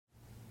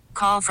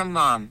Call from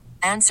mom.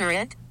 Answer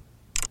it.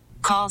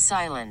 Call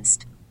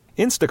silenced.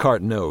 Instacart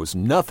knows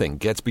nothing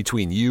gets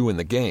between you and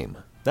the game.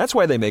 That's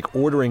why they make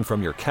ordering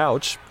from your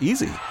couch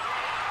easy.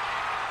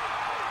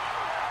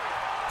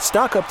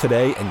 Stock up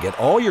today and get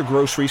all your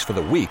groceries for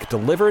the week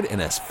delivered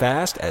in as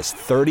fast as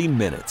 30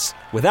 minutes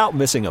without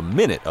missing a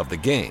minute of the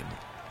game.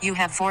 You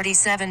have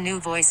 47 new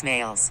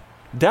voicemails.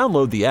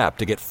 Download the app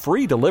to get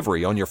free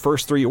delivery on your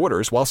first 3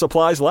 orders while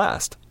supplies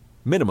last.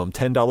 Minimum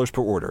 $10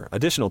 per order.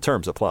 Additional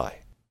terms apply.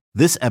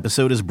 This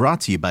episode is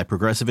brought to you by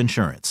Progressive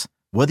Insurance.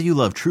 Whether you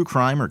love true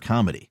crime or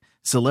comedy,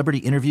 celebrity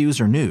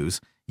interviews or news,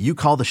 you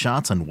call the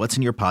shots on what's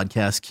in your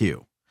podcast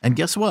queue. And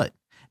guess what?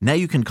 Now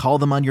you can call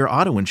them on your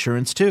auto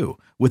insurance too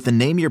with the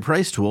Name Your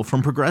Price tool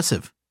from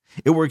Progressive.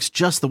 It works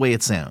just the way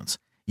it sounds.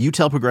 You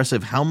tell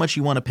Progressive how much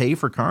you want to pay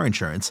for car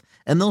insurance,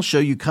 and they'll show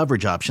you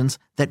coverage options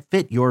that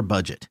fit your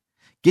budget.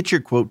 Get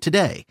your quote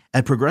today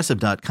at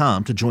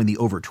Progressive.com to join the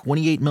over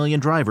 28 million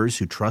drivers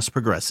who trust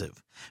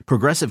Progressive.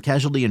 Progressive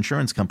Casualty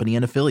Insurance Company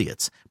and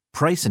Affiliates.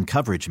 Price and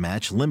coverage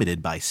match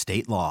limited by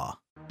state law.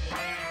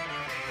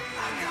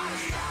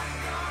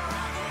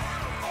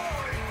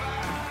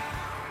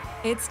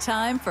 It's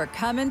time for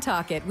Come and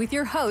Talk It with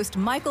your host,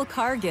 Michael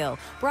Cargill,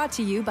 brought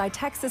to you by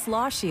Texas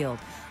Law Shield.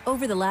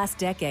 Over the last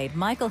decade,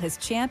 Michael has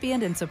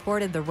championed and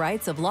supported the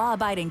rights of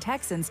law-abiding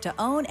Texans to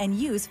own and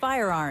use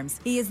firearms.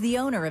 He is the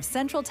owner of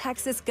Central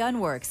Texas Gun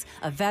Works,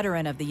 a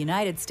veteran of the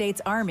United States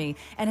Army,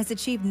 and has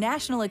achieved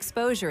national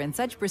exposure in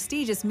such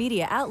prestigious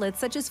media outlets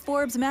such as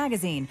Forbes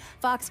Magazine,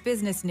 Fox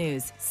Business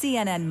News,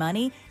 CNN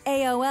Money,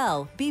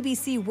 AOL,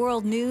 BBC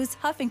World News,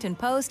 Huffington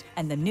Post,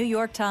 and the New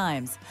York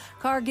Times.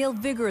 Cargill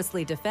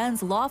vigorously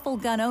defends lawful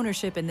gun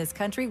ownership in this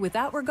country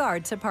without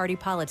regard to party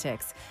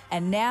politics.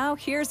 And now,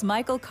 here's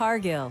Michael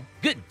Cargill.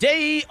 Good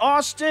day,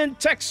 Austin,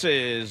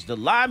 Texas, the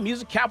live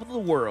music capital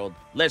of the world.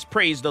 Let's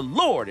praise the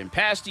Lord and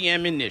pass the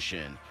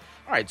ammunition.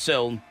 All right,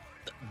 so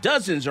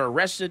dozens are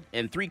arrested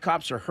and 3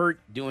 cops are hurt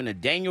during a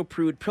Daniel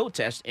Prude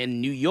protest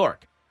in New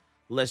York.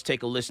 Let's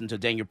take a listen to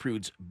Daniel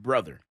Prude's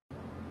brother.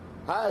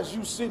 How is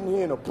you sitting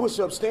here in a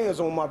push-up stance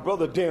on my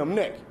brother damn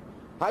neck?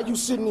 How you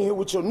sitting here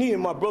with your knee in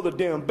my brother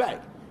damn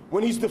back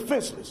when he's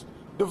defenseless?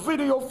 The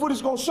video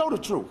footage gonna show the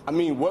truth. I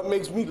mean, what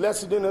makes me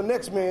lesser than the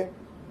next man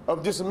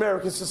of this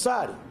American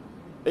society?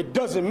 It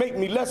doesn't make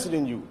me lesser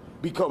than you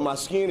because my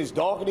skin is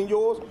darker than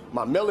yours,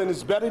 my melanin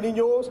is better than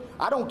yours.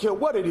 I don't care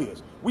what it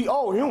is. We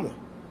all human.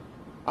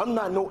 I'm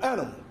not no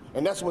animal,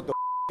 and that's what the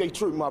they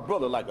treat my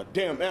brother, like a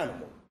damn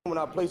animal. When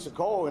I place a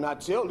call and I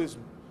tell this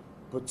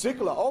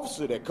particular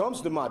officer that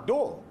comes to my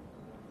door,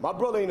 my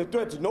brother ain't a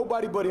threat to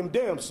nobody but him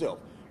damn self.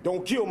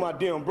 Don't kill my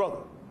damn brother.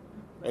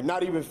 And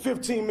not even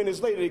 15 minutes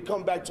later, they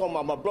come back talking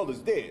about my brother's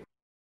dead.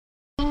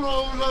 I'm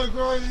not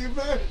crying,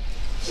 man.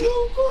 So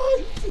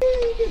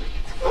crazy.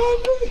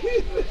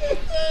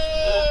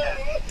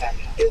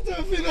 Get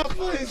that in that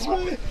place,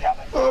 man.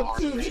 I'm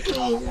too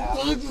close.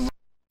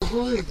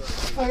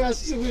 I got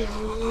to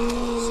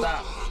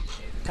Stop.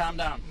 Calm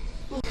down.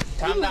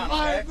 Calm down,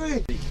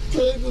 okay?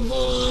 Take the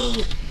ball.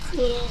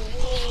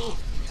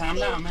 Calm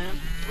down, man.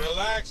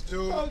 Relax,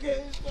 dude.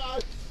 Okay, it's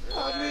fine.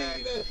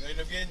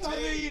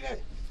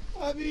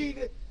 I mean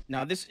it.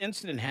 Now, this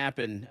incident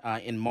happened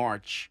in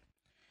March,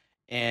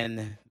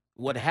 and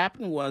what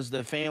happened was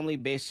the family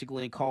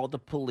basically called the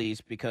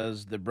police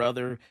because the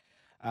brother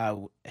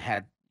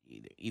had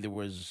either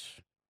was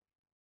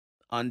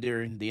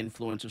under the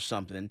influence of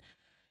something.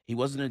 He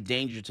wasn't a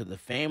danger to the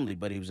family,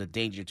 but he was a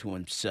danger to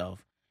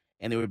himself.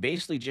 And they were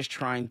basically just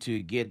trying to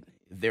get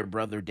their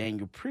brother,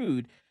 Daniel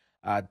Prude,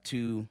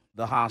 to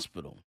the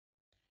hospital.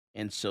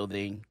 And so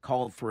they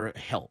called for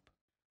help.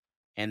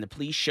 And the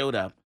police showed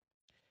up.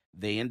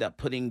 They end up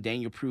putting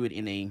Daniel Prude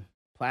in a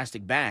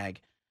plastic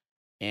bag,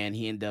 and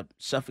he ended up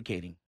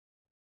suffocating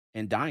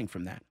and dying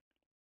from that.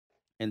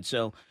 And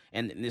so,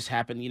 and this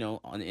happened,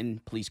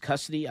 in police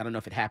custody. I don't know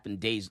if it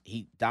happened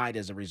he died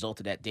as a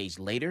result of that days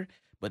later,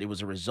 but it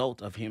was a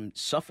result of him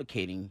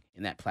suffocating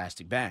in that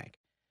plastic bag.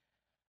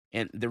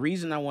 And the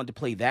reason I wanted to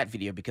play that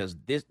video, because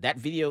that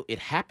video, it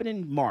happened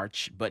in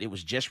March, but it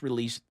was just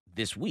released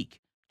this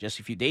week,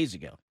 just a few days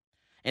ago.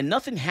 And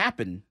nothing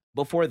happened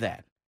before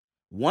that.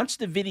 Once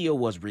the video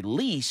was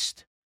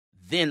released,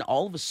 then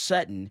all of a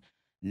sudden,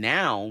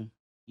 now,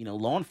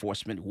 law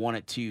enforcement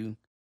wanted to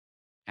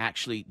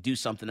actually do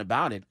something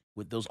about it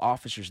with those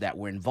officers that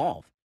were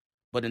involved.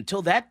 But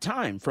until that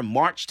time, from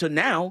March to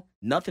now,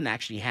 nothing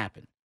actually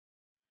happened.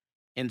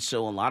 And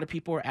so a lot of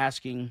people are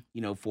asking,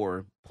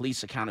 for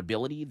police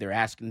accountability. They're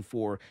asking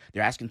to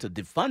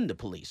defund the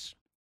police.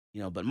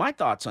 But my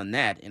thoughts on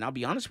that, and I'll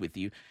be honest with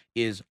you,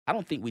 is I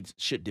don't think we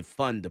should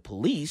defund the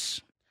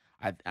police.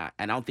 And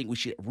I don't think we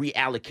should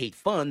reallocate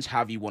funds,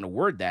 however you want to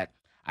word that.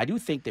 I do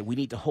think that we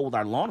need to hold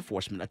our law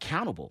enforcement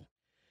accountable.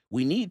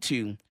 We need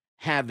to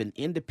have an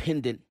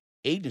independent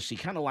agency,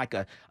 kind of like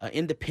a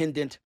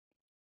independent,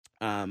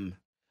 a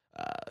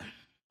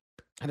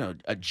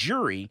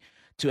jury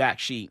to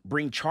actually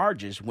bring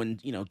charges when,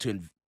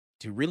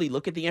 to really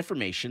look at the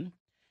information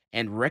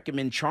and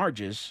recommend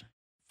charges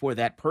for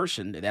that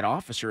person, that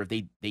officer, if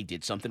they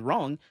did something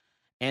wrong,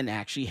 and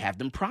actually have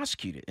them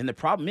prosecuted. And the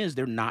problem is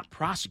they're not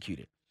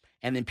prosecuted.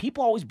 And then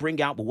people always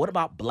bring out, well, what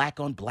about black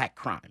on black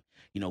crime?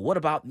 What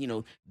about,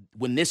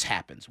 when this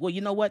happens? Well,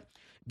 you know what?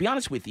 Be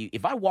honest with you.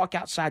 If I walk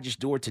outside this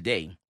door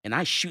today and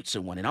I shoot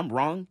someone and I'm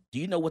wrong, do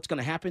you know what's going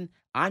to happen?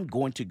 I'm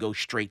going to go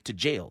straight to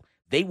jail.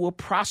 They will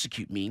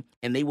prosecute me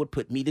and they would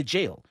put me in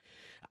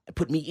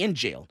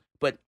jail.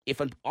 But if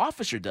an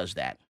officer does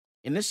that,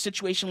 in this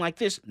situation like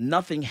this,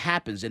 nothing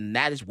happens. And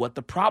that is what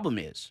the problem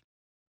is.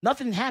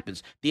 Nothing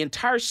happens. The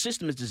entire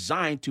system is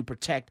designed to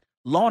protect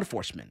law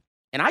enforcement.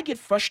 And I get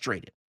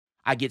frustrated.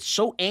 I get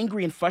so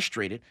angry and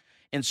frustrated.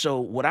 And so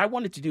what I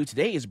wanted to do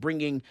today is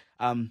bringing,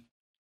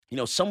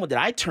 someone that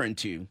I turn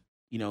to,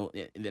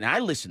 that I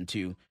listen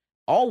to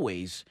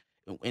always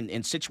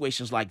in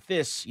situations like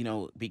this,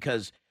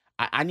 because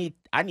I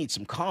need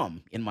some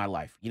calm in my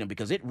life,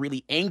 because it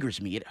really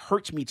angers me. It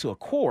hurts me to a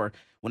core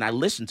when I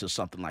listen to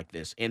something like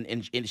this.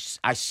 And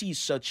I see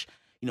such,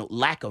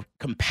 lack of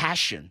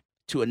compassion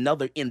to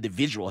another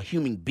individual, a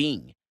human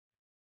being.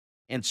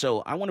 And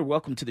so I want to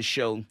welcome to the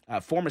show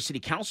former city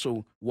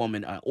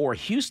councilwoman Ora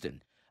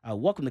Houston.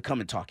 Welcome to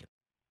Come and Talk It.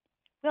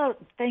 Well,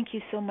 thank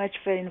you so much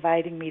for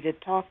inviting me to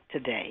talk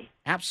today.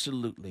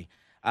 Absolutely.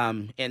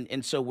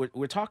 And so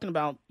we're talking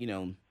about,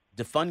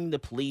 defunding the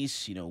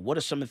police. What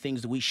are some of the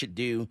things that we should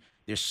do?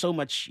 There's so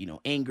much,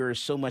 anger,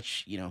 so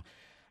much,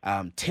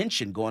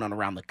 tension going on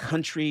around the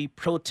country,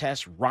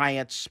 protests,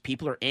 riots.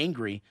 People are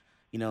angry,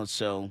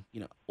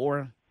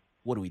 or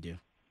what do we do?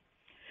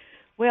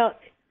 Well,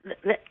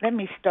 let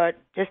me start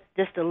just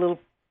a little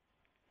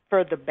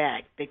further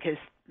back, because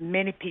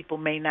many people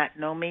may not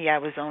know me. I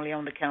was only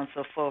on the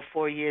council for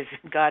 4 years,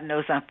 and God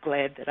knows I'm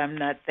glad that I'm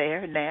not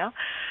there now.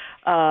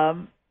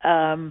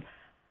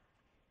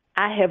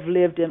 I have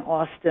lived in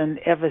Austin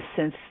ever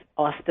since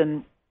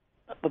Austin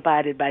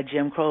abided by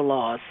Jim Crow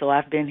laws, so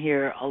I've been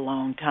here a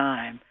long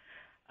time.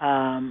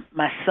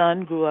 My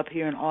son grew up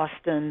here in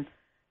Austin,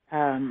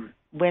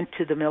 went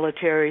to the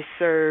military,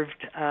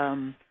 served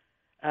long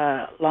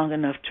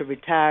enough to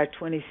retire,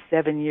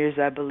 27 years,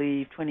 I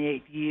believe,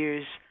 28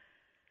 years.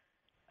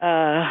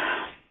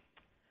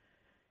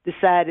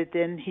 Decided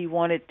then he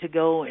wanted to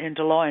go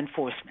into law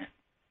enforcement.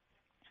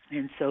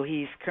 And so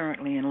he's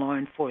currently in law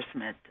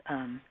enforcement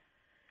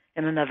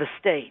in another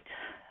state.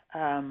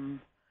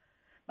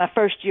 My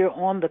first year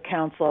on the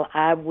council,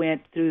 I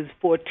went through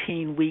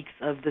 14 weeks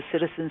of the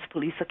Citizens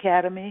Police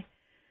Academy.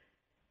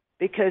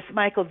 Because,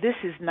 Michael, this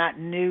is not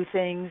new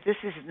things. This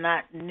is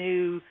not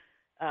new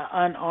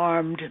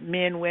unarmed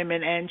men,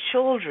 women, and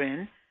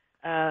children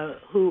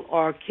who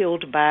are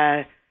killed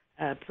by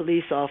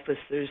police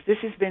officers. This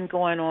has been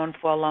going on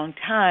for a long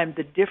time.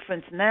 The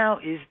difference now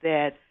is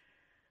that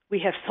we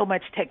have so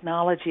much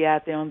technology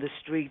out there on the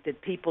street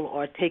that people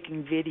are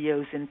taking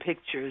videos and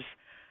pictures.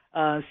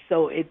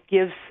 So it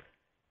gives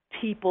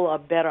people a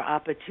better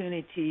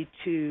opportunity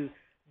to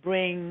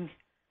bring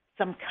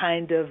some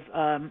kind of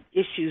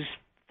issues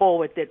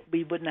forward that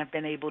we wouldn't have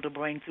been able to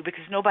bring through,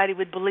 because nobody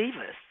would believe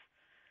us.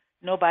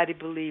 Nobody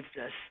believed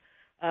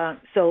us.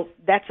 So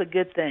that's a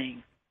good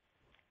thing.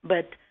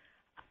 But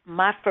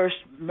my first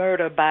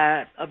murder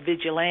by a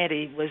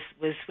vigilante was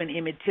when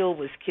Emmett Till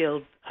was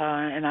killed,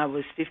 and I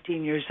was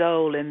 15 years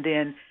old. And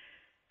then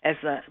as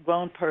a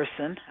grown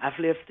person, I've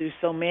lived through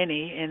so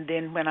many. And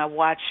then when I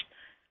watched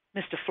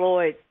Mr.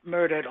 Floyd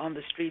murdered on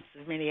the streets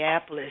of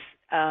Minneapolis,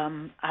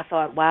 I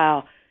thought,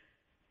 wow,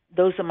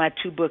 those are my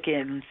two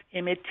bookends,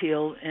 Emmett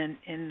Till and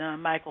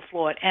Michael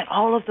Floyd. And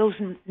all of those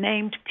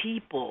named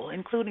people,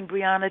 including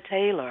Breonna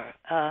Taylor,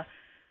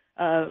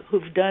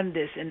 who've done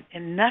this,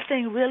 and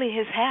nothing really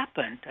has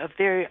happened. A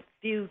very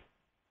few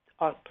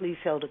police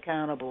held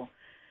accountable.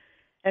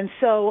 And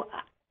so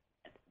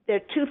there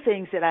are two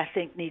things that I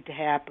think need to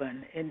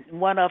happen, and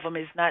one of them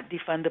is not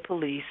defund the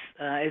police.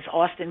 As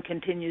Austin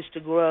continues to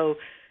grow,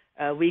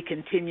 we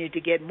continue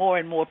to get more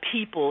and more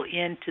people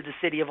into the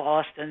city of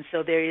Austin,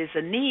 so there is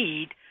a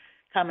need.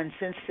 Common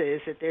sense says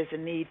that there's a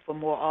need for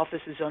more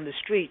officers on the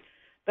street.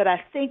 But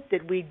I think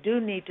that we do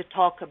need to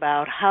talk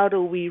about how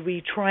do we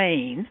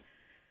retrain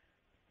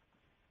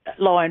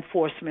law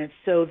enforcement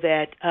so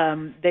that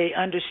they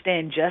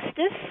understand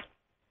justice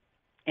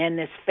and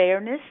there's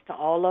fairness to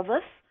all of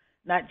us,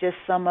 not just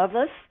some of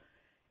us.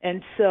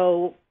 And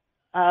so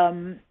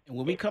and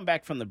when we come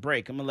back from the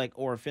break, I'm going to let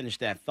Ora finish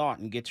that thought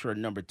and get to her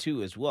number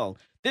two as well.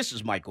 This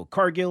is Michael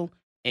Cargill,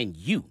 and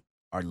you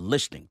are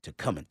listening to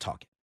Come and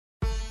Talk It.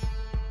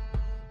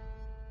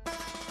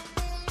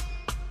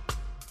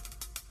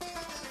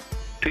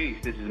 Peace,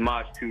 this is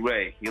Maj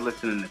Toure. You're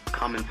listening to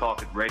Come and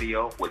Talk It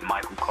Radio with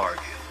Michael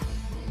Cargill.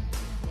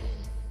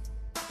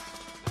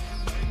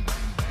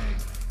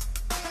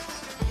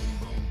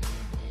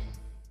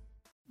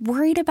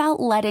 Worried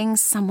about letting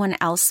someone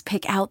else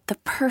pick out the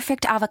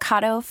perfect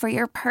avocado for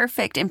your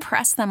perfect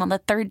impress them on the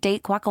third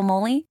date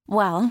guacamole?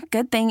 Well,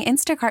 good thing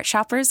Instacart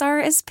shoppers are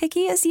as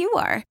picky as you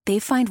are. They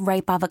find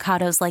ripe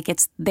avocados like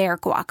it's their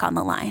guac on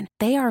the line.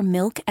 They are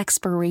milk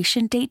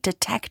expiration date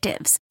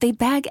detectives. They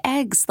bag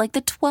eggs like the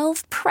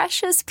 12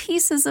 precious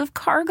pieces of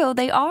cargo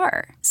they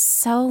are.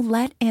 So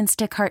let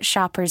Instacart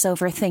shoppers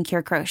overthink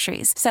your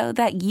groceries so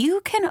that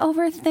you can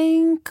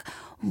overthink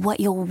what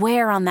you'll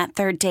wear on that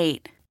third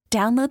date.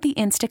 Download the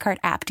Instacart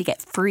app to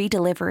get free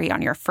delivery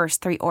on your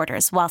first 3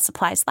 orders while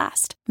supplies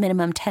last.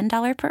 Minimum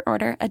 $10 per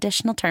order.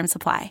 Additional terms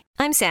apply.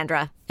 I'm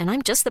Sandra, and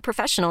I'm just the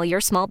professional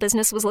your small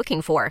business was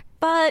looking for.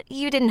 But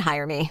you didn't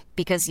hire me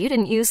because you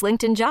didn't use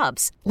LinkedIn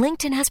Jobs.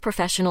 LinkedIn has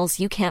professionals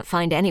you can't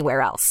find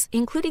anywhere else,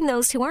 including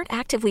those who aren't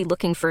actively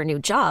looking for a new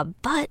job,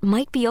 but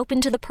might be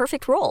open to the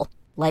perfect role,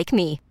 like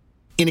me.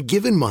 In a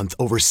given month,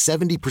 over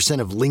 70%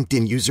 of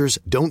LinkedIn users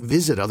don't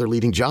visit other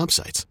leading job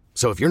sites.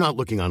 So if you're not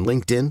looking on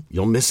LinkedIn,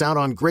 you'll miss out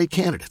on great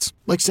candidates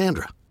like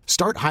Sandra.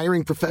 Start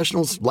hiring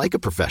professionals like a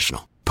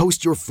professional.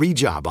 Post your free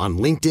job on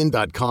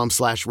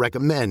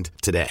linkedin.com/recommend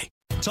today.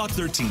 Talk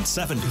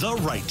 13.7, the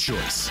right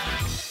choice.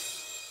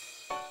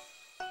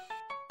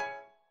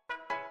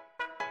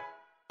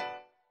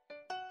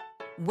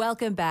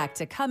 Welcome back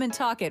to Come and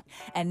Talk It.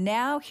 And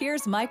now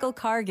here's Michael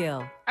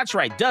Cargill. That's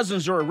right.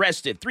 Dozens are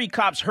arrested. 3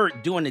 cops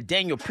hurt during the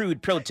Daniel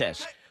Prude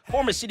protest.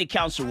 Former city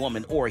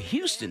councilwoman Ora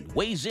Houston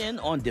weighs in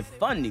on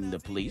defunding the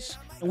police.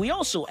 And we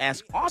also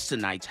ask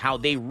Austinites how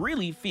they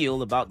really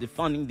feel about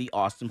defunding the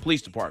Austin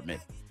Police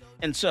Department.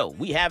 And so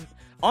we have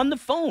on the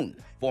phone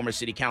former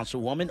city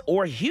councilwoman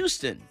Ora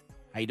Houston.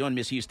 How you doing,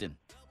 Miss Houston?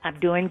 I'm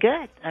doing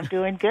good.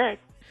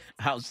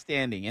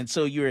 Outstanding. And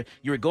so you're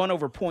going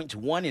over points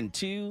 1 and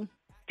 2.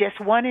 Just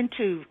 1 and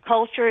 2.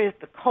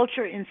 The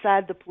culture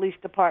inside the police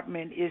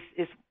department is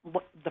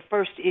the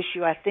first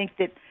issue. I think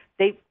that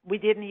we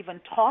didn't even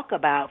talk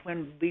about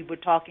when we were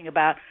talking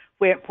about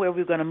where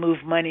we're going to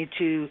move money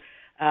to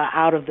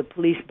out of the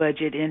police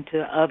budget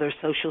into other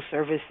social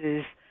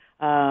services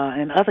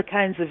and other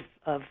kinds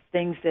of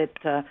things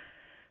that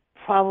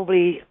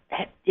probably,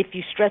 if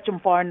you stretch them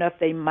far enough,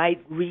 they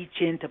might reach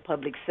into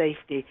public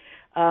safety.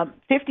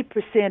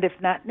 50%, if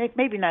not,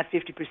 maybe not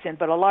 50%,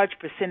 but a large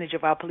percentage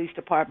of our police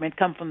department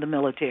come from the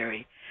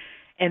military.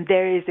 And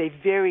there is a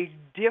very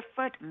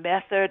different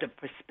method, a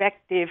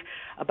perspective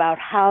about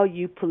how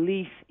you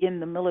police in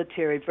the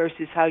military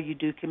versus how you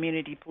do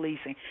community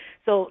policing.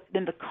 So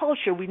in the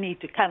culture, we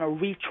need to kind of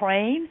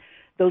retrain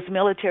those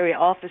military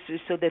officers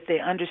so that they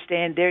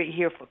understand they're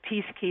here for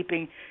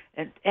peacekeeping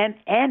and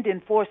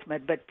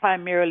enforcement, but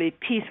primarily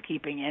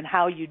peacekeeping, and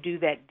how you do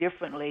that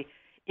differently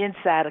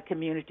inside a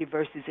community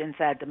versus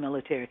inside the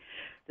military.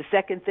 The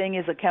second thing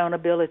is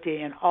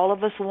accountability, and all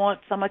of us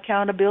want some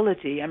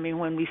accountability. I mean,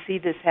 when we see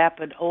this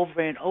happen over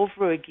and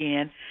over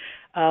again,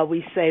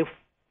 we say,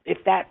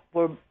 if that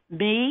were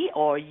me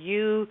or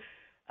you,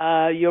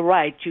 you're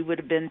right, you would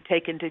have been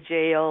taken to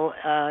jail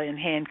in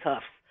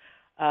handcuffs.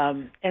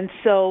 And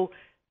so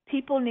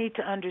people need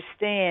to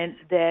understand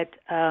that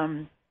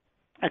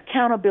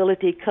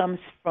accountability comes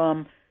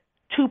from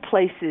 2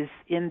 places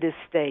in this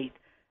state.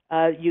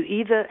 You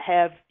either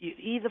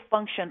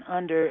function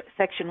under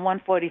Section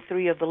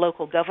 143 of the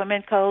Local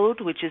Government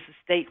Code, which is a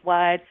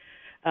statewide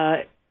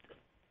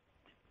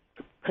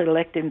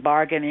collective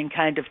bargaining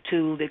kind of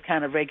tool that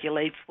kind of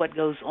regulates what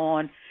goes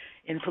on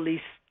in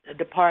police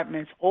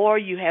departments, or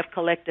you have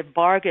collective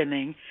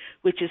bargaining,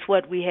 which is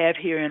what we have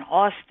here in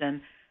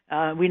Austin.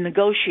 We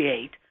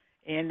negotiate,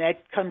 and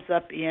that comes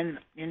up in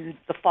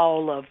the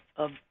fall of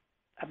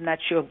I'm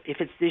not sure if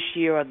it's this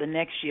year or the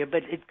next year,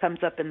 but it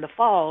comes up in the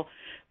fall.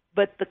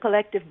 But the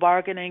collective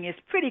bargaining is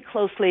pretty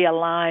closely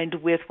aligned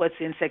with what's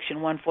in Section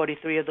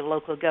 143 of the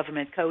Local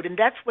Government Code, and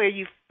that's where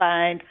you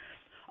find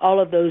all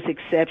of those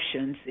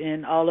exceptions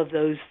and all of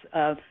those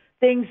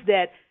things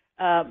that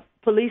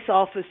police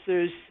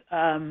officers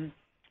have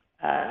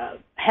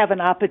an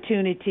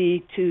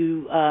opportunity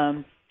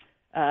to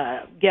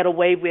get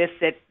away with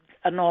that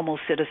a normal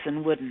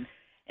citizen wouldn't.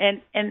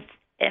 And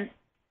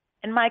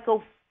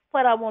Michael,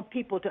 what I want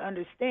people to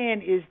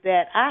understand is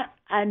that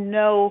I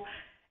know,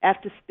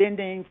 after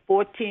spending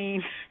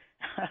 14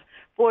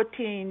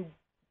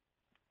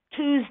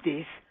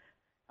 Tuesdays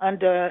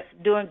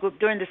during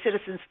the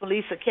Citizens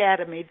Police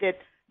Academy, that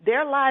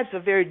their lives are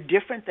very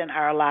different than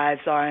our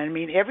lives are. I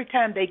mean, every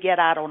time they get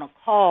out on a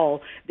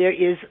call, there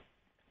is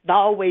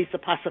always the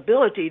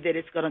possibility that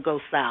it's going to go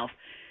south.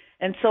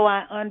 And so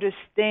I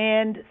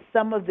understand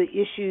some of the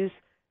issues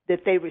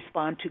that they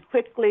respond too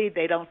quickly.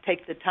 They don't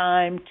take the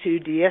time to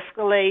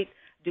de-escalate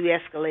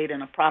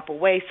in a proper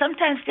way.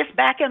 Sometimes just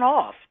backing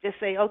off. Just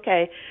say,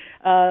 okay,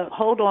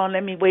 hold on,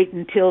 let me wait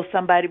until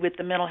somebody with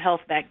the mental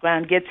health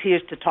background gets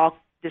here to talk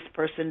this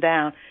person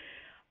down.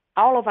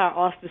 All of our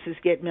officers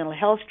get mental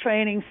health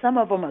training. Some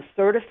of them are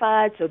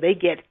certified, so they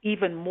get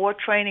even more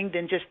training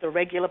than just the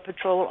regular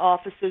patrol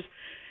officers.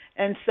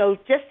 And so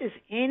just as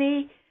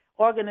any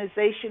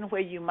organization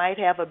where you might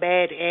have a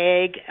bad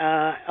egg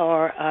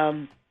or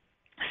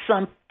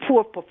some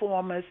poor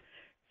performers,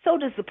 so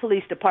does the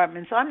police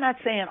department. So I'm not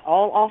saying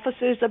all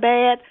officers are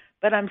bad,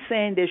 but I'm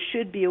saying there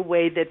should be a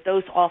way that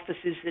those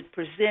officers that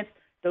present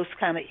those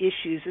kind of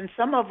issues, and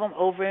some of them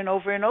over and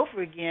over and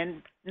over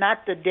again,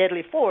 not the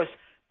deadly force,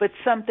 but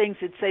some things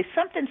that say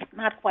something's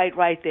not quite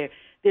right there.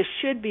 There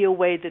should be a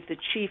way that the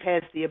chief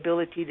has the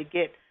ability to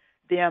get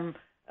them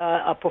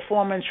a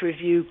performance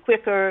review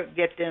quicker,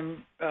 get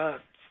them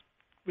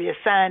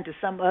reassigned to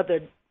some other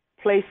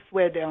place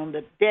where they're on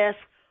the desk,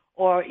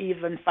 or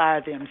even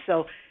fire them.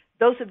 So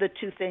those are the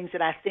two things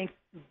that I think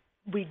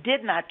we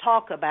did not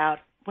talk about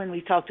when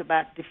we talked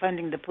about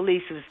defunding the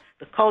police. Is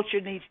the culture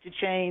needs to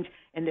change,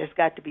 and there's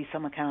got to be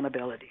some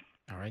accountability.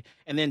 All right.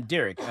 And then,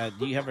 Derek,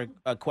 do you have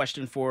a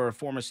question for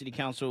former City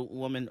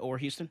Councilwoman Ora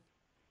Houston?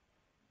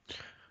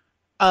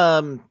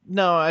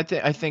 No, I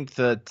think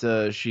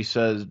that she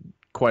says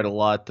quite a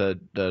lot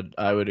that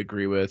I would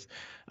agree with.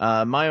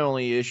 My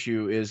only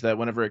issue is that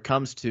whenever it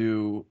comes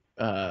to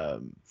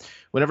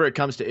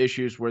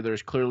issues where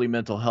there's clearly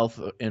mental health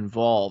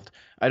involved,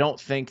 I don't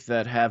think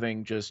that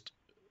having just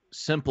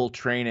simple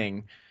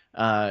training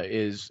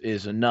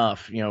is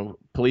enough. You know,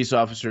 police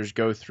officers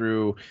go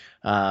through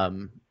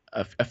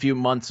a few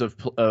months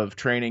of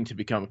training to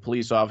become a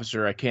police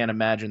officer. I can't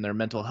imagine their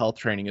mental health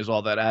training is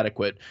all that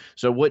adequate.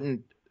 So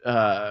wouldn't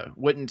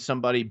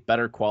somebody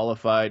better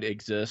qualified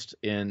exist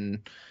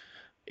in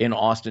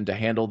Austin to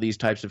handle these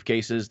types of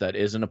cases that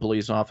isn't a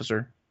police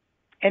officer?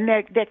 And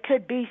there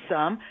could be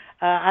some.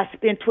 I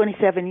spent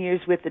 27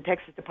 years with the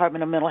Texas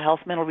Department of Mental Health,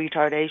 Mental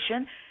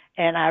Retardation,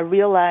 and I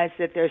realized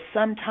that there's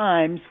some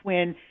times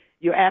when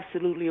you're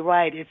absolutely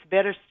right. It's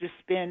better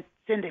to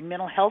send a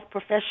mental health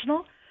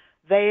professional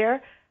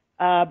there,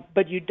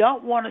 but you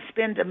don't want to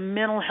spend a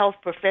mental health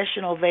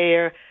professional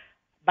there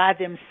by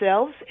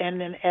themselves. And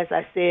then, as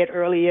I said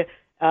earlier,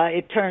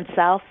 it turns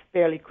south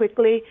fairly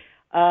quickly,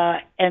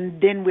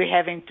 and then we're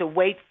having to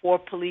wait for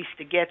police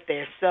to get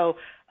there. So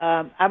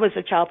I was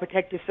a child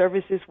protective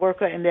services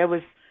worker, and there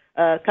was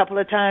a couple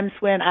of times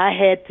when I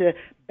had to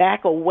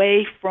back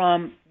away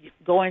from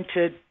going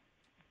to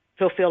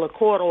fulfill a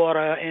court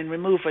order and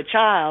remove a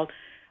child.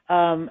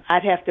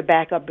 I'd have to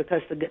back up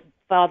because the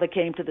father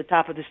came to the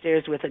top of the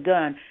stairs with a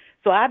gun.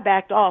 So I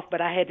backed off, but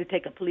I had to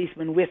take a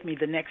policeman with me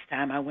the next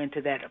time I went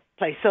to that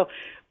place. So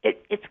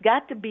it's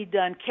got to be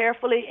done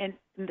carefully, and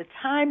in the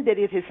time that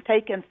it has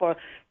taken for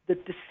the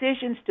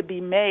decisions to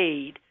be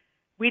made,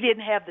 we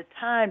didn't have the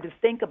time to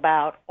think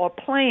about or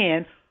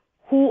plan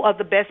who are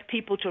the best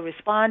people to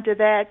respond to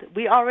that.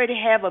 We already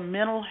have a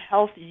mental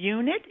health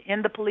unit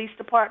in the police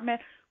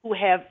department who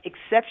have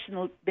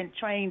been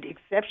trained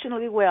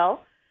exceptionally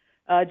well,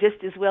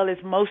 just as well as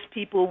most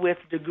people with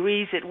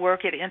degrees that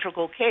work at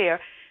Integral Care,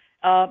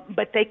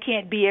 but they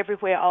can't be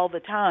everywhere all the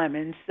time.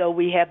 And so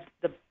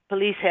the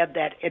police have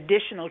that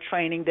additional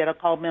training that are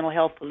called mental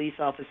health police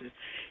officers.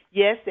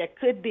 Yes, there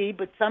could be,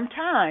 but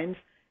sometimes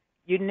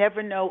you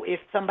never know if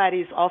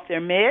somebody's off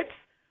their meds,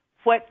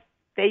 what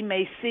they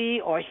may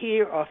see or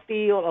hear or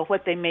feel, or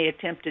what they may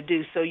attempt to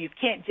do. So you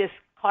can't just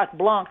carte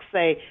blanche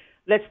say,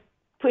 let's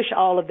push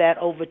all of that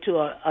over to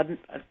a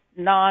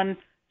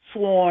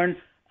non-sworn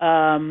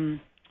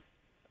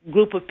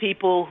group of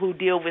people who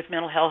deal with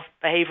mental health,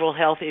 behavioral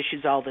health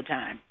issues all the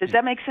time. Does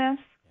that make sense?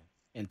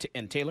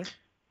 And Taylor?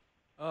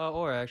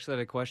 Or I actually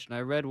had a question.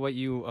 I read what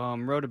you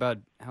wrote about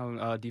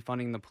how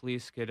defunding the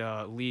police could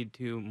lead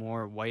to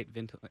more white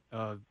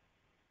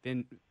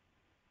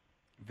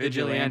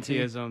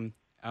vigilantism,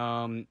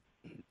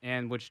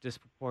 and which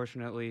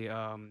disproportionately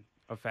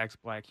affects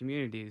black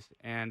communities.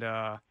 And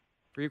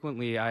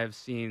frequently I have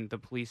seen the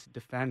police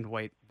defend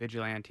white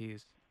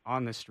vigilantes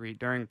on the street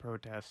during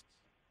protests.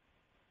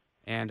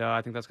 And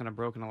I think that's kind of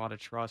broken a lot of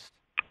trust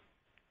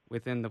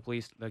within the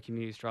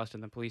community's trust in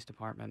the police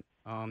department.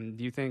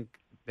 Do you think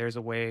there's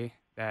a way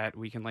that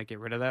we can get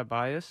rid of that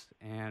bias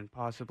and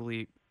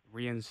possibly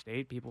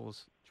reinstate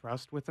people's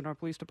trust within our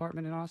police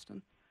department in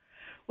Austin?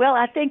 Well,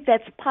 I think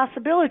that's a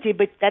possibility,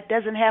 but that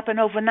doesn't happen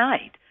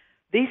overnight.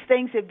 These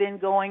things have been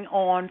going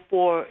on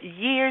for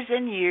years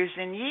and years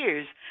and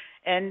years.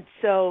 And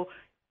so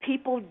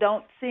people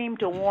don't seem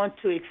to want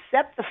to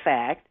accept the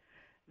fact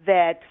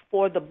that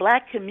for the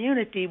black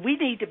community, we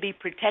need to be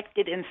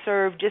protected and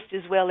served just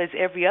as well as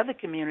every other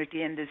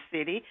community in this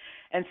city.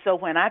 And so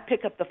when I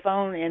pick up the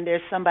phone and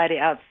there's somebody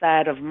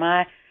outside of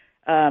my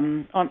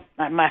on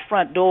my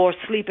front door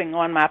sleeping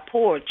on my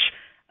porch,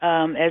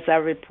 as I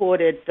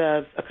reported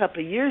a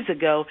couple of years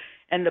ago,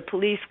 and the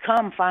police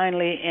come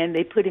finally and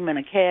they put him in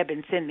a cab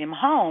and send him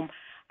home,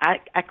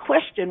 I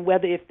question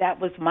whether if that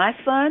was my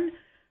son,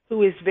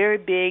 who is very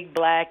big,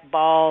 black,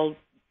 bald,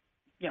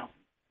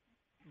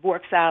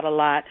 works out a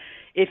lot,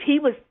 if he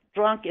was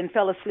drunk and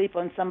fell asleep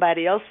on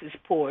somebody else's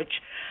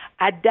porch,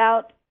 I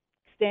doubt,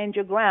 stand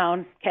your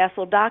ground,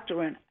 Castle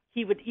Doctrine,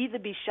 he would either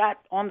be shot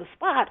on the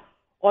spot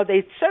or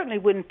they certainly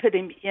wouldn't put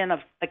him in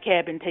a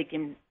cab and take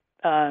him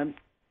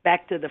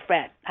back to the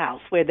frat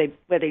house where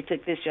they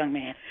took this young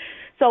man.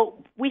 So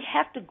we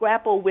have to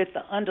grapple with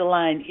the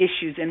underlying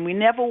issues, and we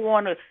never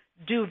want to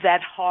do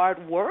that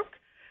hard work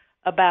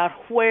about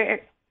where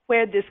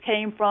this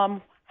came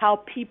from, how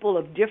people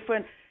of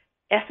different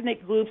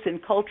ethnic groups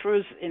and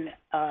cultures and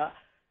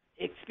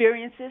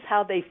experiences,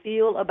 how they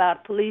feel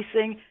about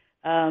policing.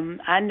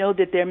 I know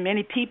that there are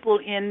many people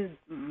in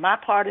my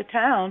part of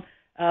town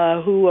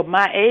who are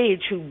my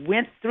age who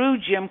went through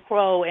Jim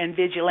Crow and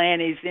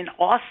vigilantes in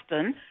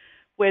Austin,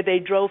 where they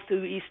drove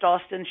through East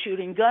Austin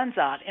shooting guns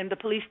out, and the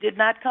police did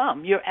not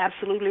come. You're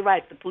absolutely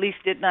right. The police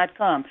did not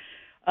come.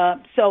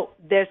 So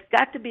there's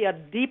got to be a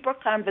deeper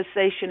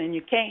conversation, and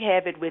you can't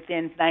have it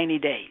within 90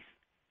 days.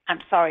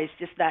 I'm sorry, it's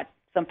just not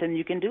something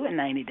you can do in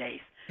 90 days.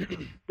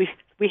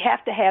 We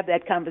have to have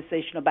that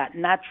conversation about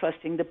not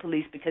trusting the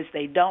police because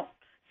they don't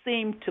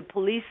seem to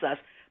police us.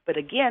 But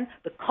again,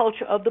 the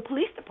culture of the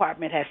police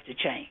department has to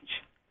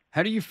change.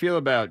 How do you feel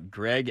about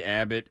Greg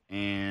Abbott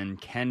and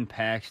Ken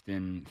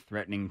Paxton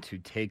threatening to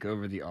take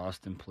over the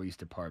Austin Police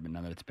Department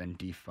now that it's been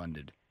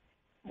defunded?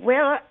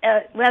 Well,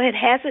 it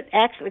hasn't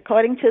actually,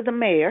 according to the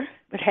mayor,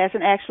 it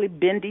hasn't actually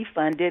been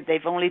defunded.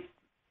 They've only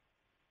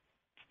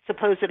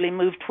supposedly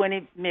moved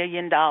 $20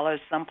 million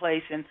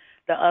someplace, and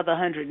the other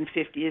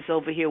 150 is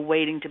over here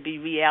waiting to be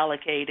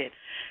reallocated.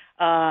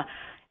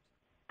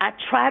 I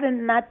try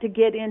not to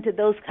get into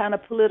those kind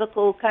of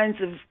political kinds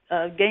of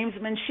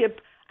gamesmanship.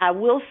 I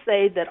will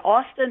say that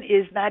Austin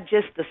is not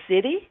just the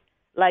city,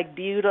 like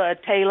Butte or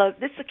Taylor.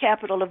 This is the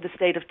capital of the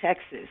state of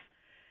Texas.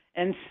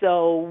 And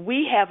so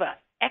we have an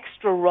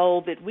extra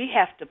role that we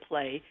have to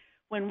play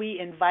when we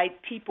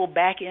invite people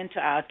back into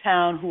our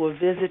town who are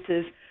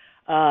visitors,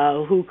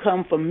 who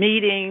come for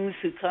meetings,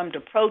 who come to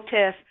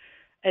protest.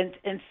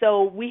 And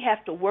so we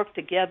have to work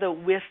together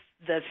with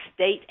the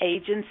state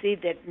agency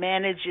that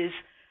manages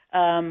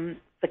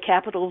the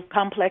Capitol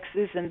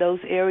complexes in those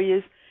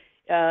areas.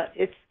 The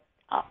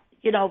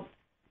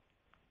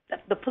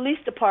police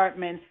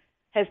department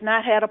has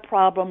not had a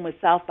problem with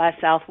South by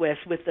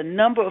Southwest. With the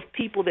number of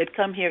people that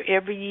come here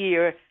every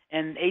year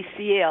and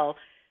ACL,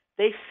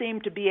 they seem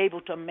to be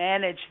able to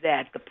manage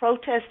that. The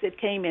protests that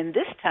came in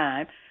this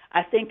time,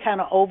 I think, kind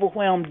of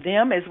overwhelmed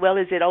them as well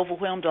as it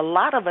overwhelmed a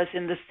lot of us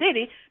in the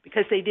city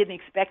because they didn't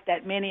expect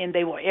that many and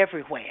they were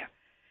everywhere.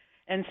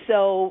 And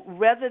so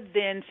rather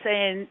than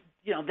saying,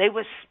 they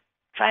were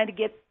trying to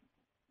get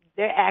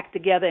their act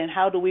together and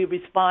how do we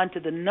respond to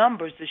the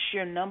numbers, the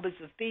sheer numbers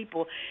of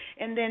people.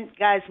 And then,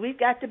 guys, we've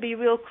got to be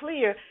real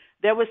clear.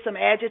 There were some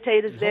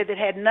agitators there that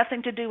had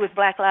nothing to do with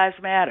Black Lives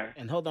Matter.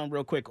 And hold on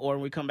real quick, or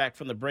when we come back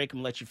from the break, I'm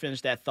going to let you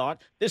finish that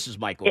thought. This is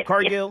Michael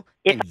Cargill,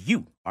 and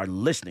you are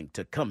listening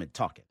to Come and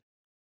Talk It.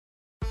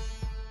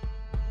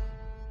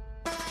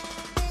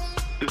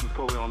 This is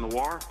Coleon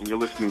Noir, and you're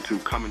listening to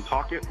Come and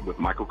Talk It with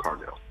Michael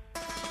Cargill.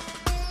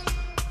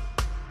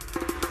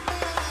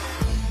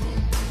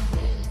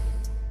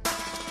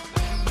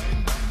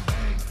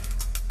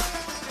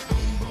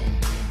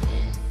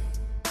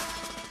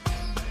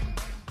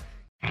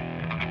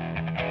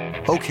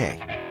 Okay,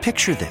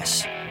 picture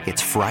this.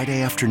 It's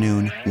Friday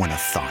afternoon when a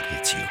thought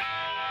hits you.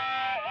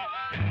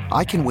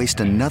 I can waste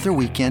another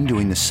weekend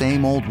doing the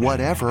same old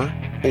whatever,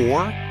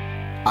 or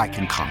I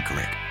can conquer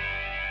it.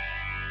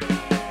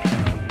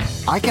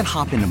 I can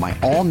hop into my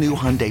all-new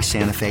Hyundai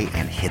Santa Fe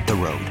and hit the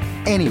road.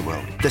 Any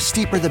road. The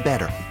steeper, the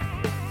better.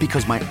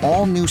 Because my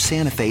all-new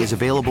Santa Fe is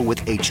available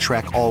with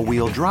H-Track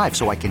all-wheel drive,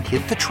 so I can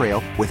hit the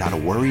trail without a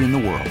worry in the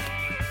world.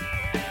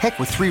 Heck,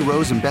 with 3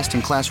 rows and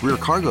best-in-class rear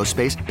cargo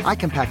space, I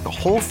can pack the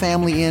whole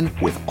family in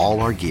with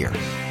all our gear.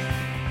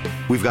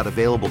 We've got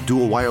available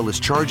dual wireless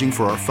charging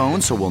for our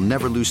phones, so we'll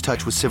never lose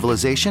touch with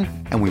civilization,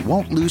 and we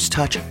won't lose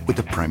touch with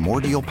the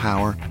primordial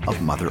power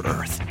of Mother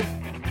Earth.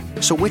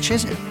 So which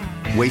is it?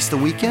 Waste the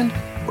weekend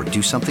or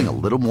do something a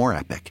little more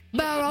epic?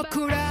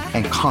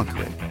 And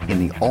conquer it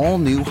in the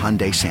all-new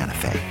Hyundai Santa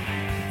Fe.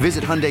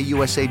 Visit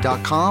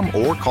HyundaiUSA.com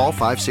or call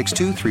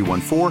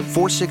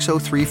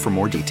 562-314-4603 for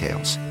more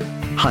details.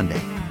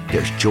 Hyundai,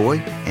 there's joy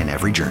in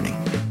every journey.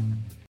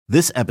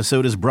 This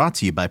episode is brought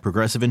to you by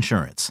Progressive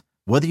Insurance.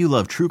 Whether you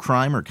love true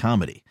crime or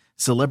comedy,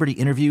 celebrity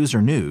interviews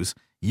or news,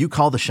 you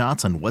call the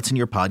shots on what's in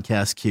your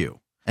podcast queue.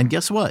 And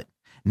guess what?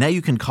 Now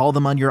you can call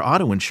them on your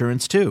auto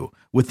insurance too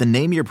with the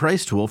Name Your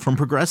Price tool from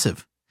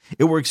Progressive.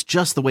 It works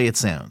just the way it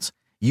sounds.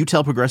 You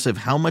tell Progressive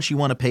how much you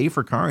want to pay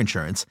for car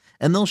insurance,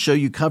 and they'll show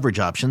you coverage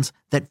options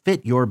that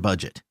fit your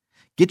budget.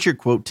 Get your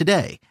quote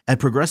today at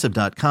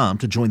Progressive.com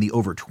to join the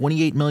over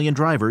 28 million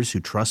drivers who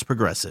trust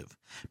Progressive.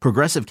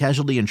 Progressive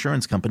Casualty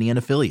Insurance Company and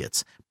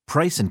Affiliates.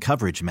 Price and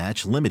coverage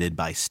match limited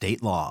by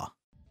state law.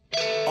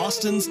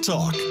 Austin's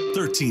Talk,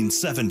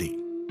 1370.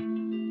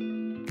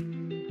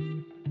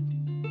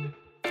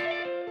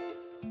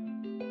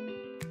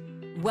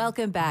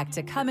 Welcome back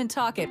to Come and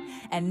Talk It.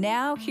 And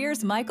now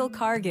here's Michael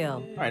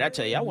Cargill. All right, I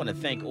tell you, I want to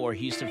thank Ora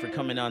Houston for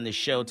coming on this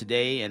show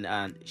today.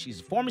 And she's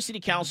a former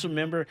city council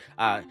member,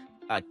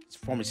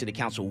 former city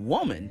council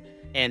woman,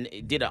 and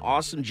did an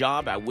awesome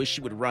job. I wish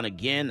she would run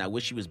again. I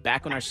wish she was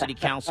back on our city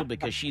council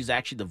because she's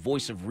actually the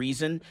voice of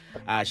reason.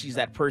 She's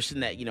that person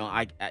that,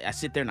 I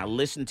sit there and I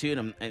listen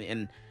to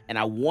and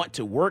I want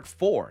to work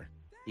for.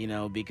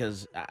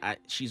 because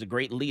she's a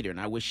great leader, and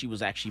I wish she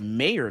was actually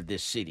mayor of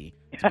this city,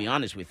 to be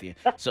honest with you.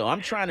 So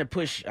I'm trying to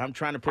push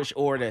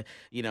Ora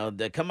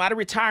to come out of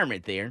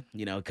retirement there,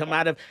 come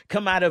out of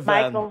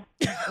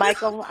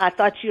Michael, I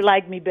thought you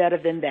liked me better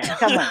than that.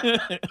 Come on.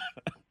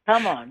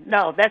 Come on.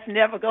 No, that's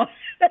never going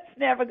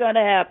to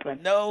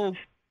happen. No,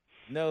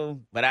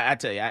 but I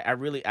tell you,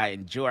 I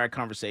enjoy our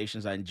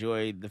conversations. I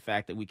enjoy the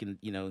fact that we can,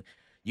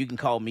 you can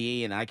call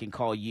me and I can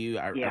call you.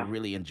 I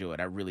really enjoy it.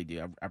 I really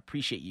do. I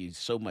appreciate you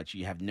so much.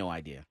 You have no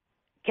idea.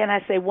 Can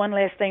I say one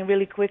last thing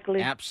really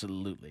quickly?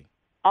 Absolutely.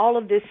 All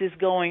of this is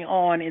going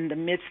on in the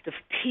midst of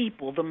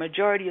people. The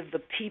majority of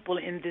the people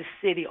in this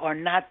city are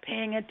not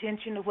paying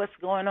attention to what's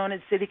going on at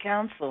City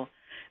Council.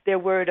 They're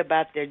worried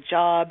about their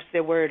jobs.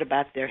 They're worried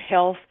about their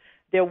health.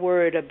 They're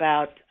worried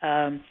about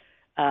the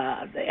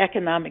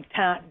economic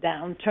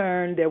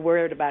downturn. They're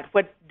worried about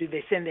what do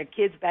they send their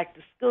kids back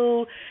to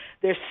school.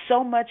 There's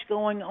so much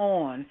going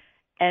on,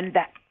 and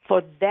that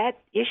for that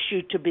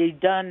issue to be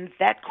done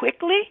that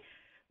quickly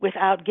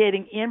without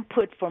getting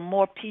input from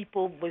more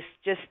people was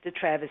just a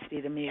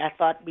travesty to me. I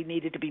thought we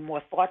needed to be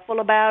more thoughtful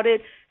about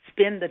it,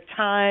 spend the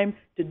time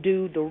to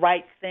do the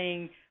right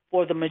thing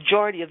for the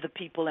majority of the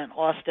people in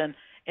Austin,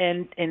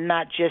 and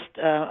not just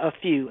a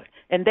few.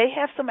 And they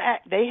have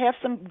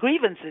some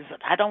grievances.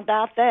 I don't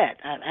doubt that.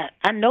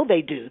 I know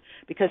they do,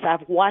 because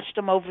I've watched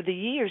them over the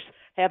years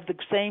have the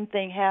same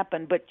thing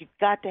happen. But you've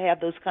got to have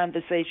those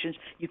conversations.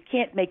 You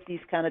can't make these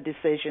kind of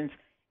decisions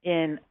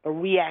in a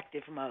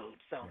reactive mode.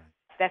 So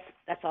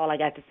that's all I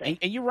got to say.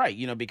 And you're right,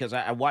 because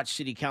I watched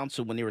City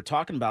Council when they were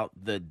talking about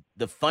the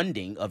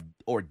funding of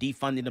or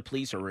defunding the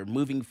police or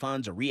removing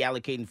funds or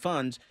reallocating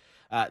funds.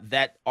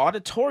 That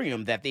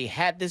auditorium that they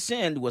had this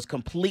in was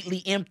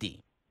completely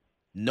empty.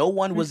 No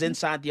one was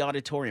inside the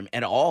auditorium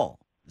at all.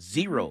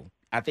 Zero.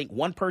 I think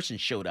one person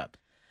showed up.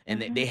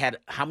 And they had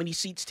how many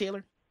seats,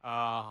 Taylor?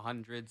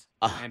 Hundreds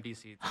empty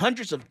seats.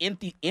 Hundreds of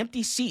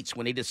empty seats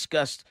when they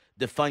discussed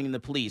defunding the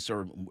police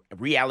or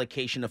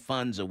reallocation of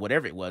funds or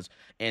whatever it was.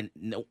 And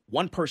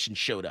one person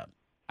showed up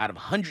out of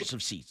hundreds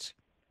of seats.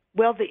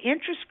 Well, the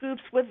interest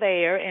groups were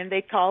there, and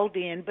they called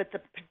in, but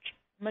the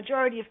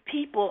majority of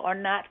people are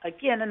not,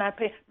 again, and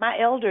my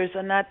elders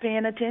are not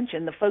paying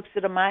attention. The folks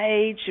that are my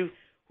age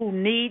who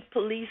need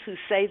police, who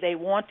say they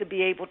want to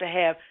be able to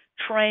have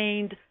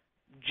trained,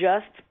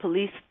 just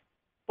police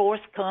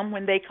force come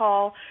when they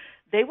call,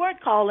 they weren't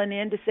calling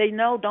in to say,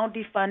 no, don't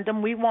defund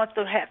them. We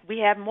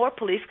have more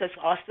police because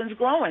Austin's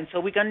growing, so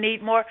we're going to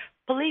need more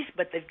police,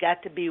 but they've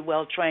got to be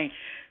well trained.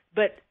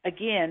 But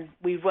again,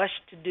 we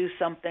rush to do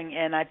something,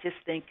 and I just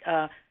think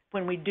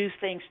when we do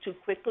things too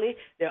quickly,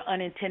 there are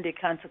unintended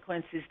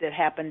consequences that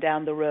happen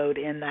down the road,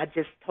 and I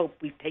just hope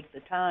we take the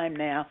time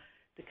now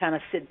to kind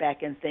of sit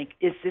back and think,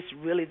 is this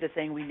really the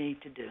thing we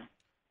need to do?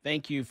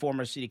 Thank you,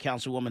 former City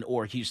Councilwoman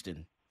Ora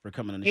Houston, for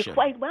coming on the show. You're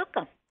quite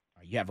welcome.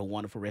 You have a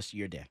wonderful rest of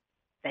your day.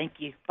 Thank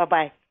you.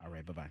 Bye-bye. All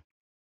right, bye-bye.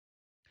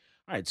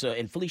 All right, so,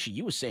 and Felicia,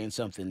 you were saying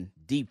something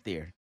deep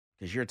there,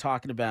 because you're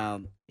talking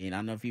about, and I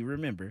don't know if you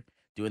remember,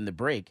 during the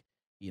break,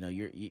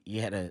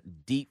 you had a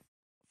deep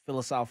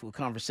philosophical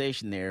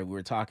conversation there. We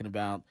were talking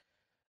about,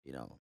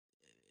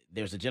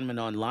 there's a gentleman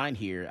online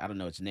here. I don't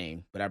know his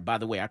name, but by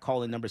the way, our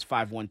call-in number is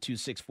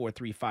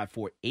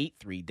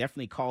 512-643-5483.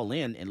 Definitely call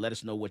in and let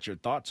us know what your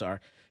thoughts are,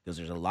 because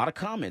there's a lot of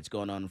comments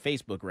going on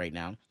Facebook right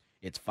now.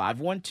 It's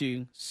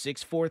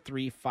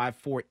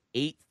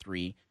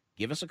 512-643-5483.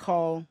 Give us a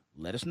call.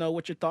 Let us know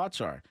what your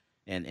thoughts are,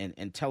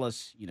 and tell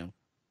us,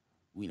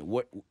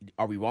 what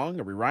are we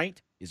wrong? Are we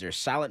right? Is there a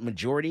silent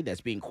majority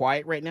that's being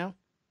quiet right now?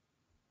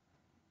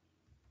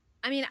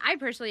 I mean, I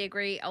personally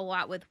agree a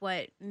lot with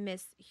what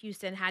Miss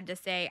Houston had to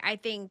say. I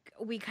think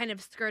we kind of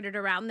skirted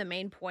around the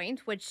main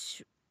point,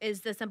 which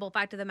is the simple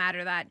fact of the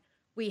matter that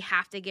we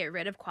have to get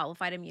rid of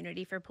qualified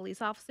immunity for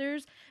police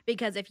officers,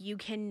 because if you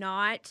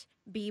cannot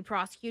be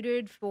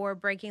prosecuted for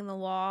breaking the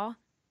law,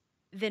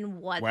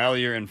 then what? While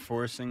you're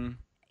enforcing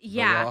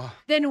the law?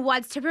 Then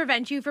what's to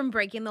prevent you from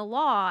breaking the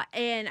law?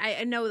 And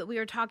I know that we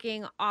were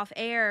talking off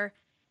air,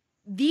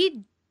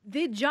 the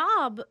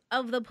job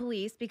of the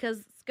police,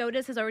 because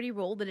SCOTUS has already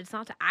ruled that it's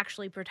not to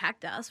actually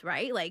protect us,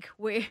 right? Like,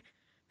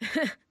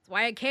 that's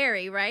why I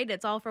carry, right?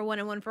 It's all for one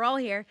and one for all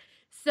here.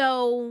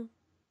 So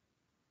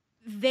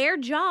their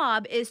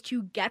job is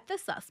to get the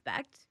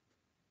suspect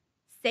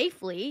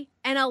safely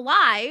and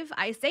alive.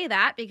 I say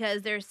that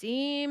because there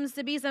seems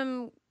to be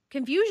some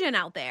confusion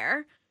out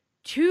there,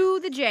 to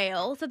the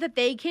jail so that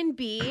they can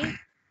be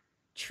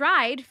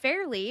tried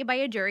fairly by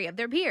a jury of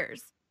their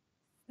peers.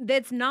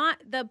 That's not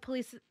the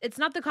police. It's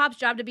not the cop's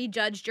job to be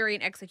judge, jury,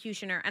 and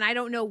executioner. And I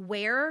don't know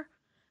where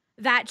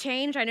that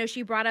changed. I know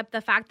she brought up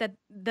the fact that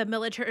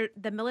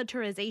the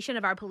militarization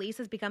of our police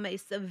has become a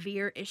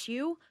severe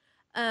issue.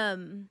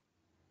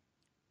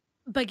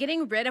 But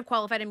getting rid of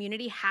qualified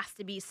immunity has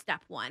to be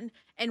step one.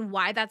 And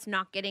why that's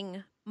not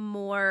getting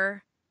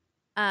more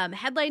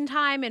headline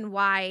time, and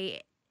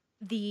why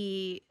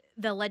the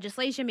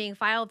legislation being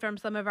filed from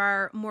some of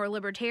our more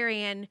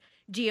libertarian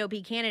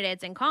GOP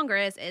candidates in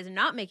Congress is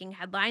not making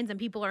headlines and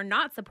people are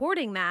not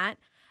supporting that.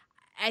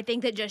 I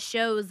think that just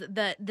shows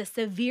the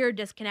severe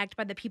disconnect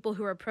by the people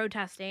who are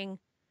protesting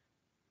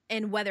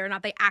and whether or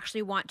not they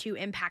actually want to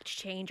impact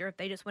change or if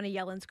they just want to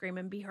yell and scream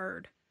and be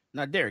heard.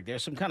 Now, Derek,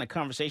 there's some kind of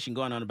conversation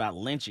going on about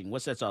lynching.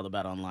 What's that all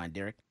about online,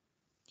 Derek?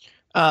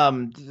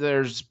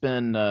 There's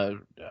been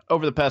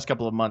over the past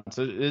couple of months.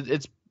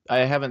 I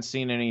haven't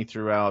seen any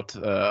throughout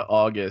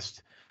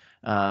August,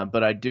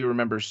 but I do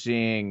remember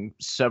seeing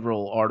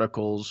several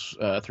articles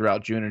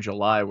throughout June and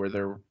July where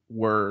there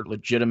were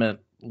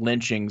legitimate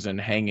lynchings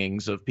and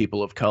hangings of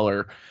people of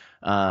color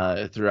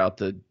throughout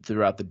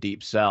the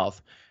Deep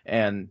South,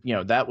 and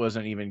that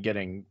wasn't even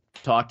getting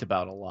talked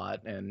about a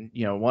lot. And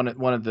one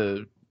of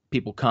the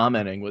people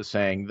commenting was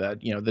saying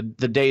that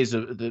the days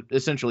of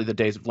essentially the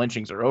days of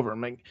lynchings are over. I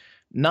mean,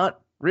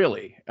 not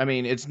really. I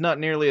mean, it's not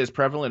nearly as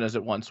prevalent as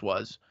it once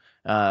was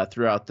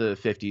throughout the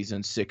 50s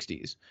and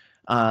 60s.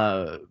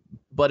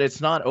 But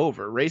it's not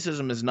over.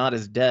 Racism is not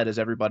as dead as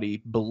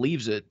everybody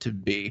believes it to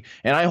be.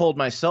 And I hold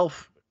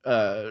myself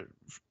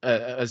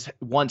as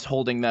once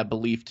holding that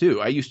belief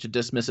too. I used to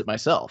dismiss it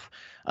myself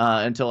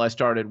until I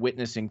started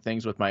witnessing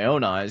things with my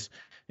own eyes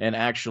and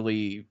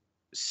actually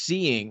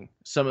seeing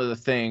some of the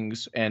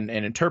things and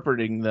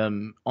interpreting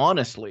them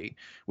honestly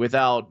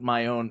without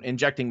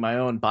injecting my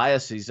own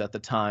biases at the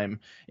time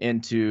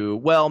into,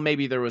 well,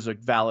 maybe there was a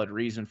valid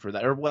reason for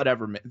that or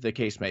whatever the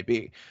case may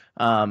be.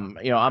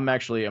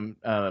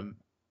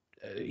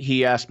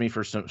 He asked me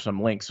for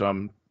some links, so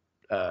I'm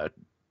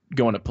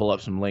going to pull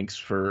up some links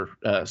for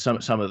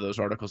some of those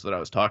articles that I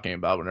was talking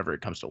about whenever it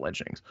comes to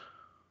lynchings.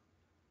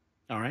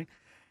 All right.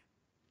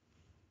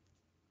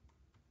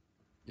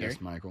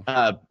 Yes, Michael.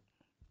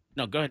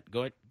 No, go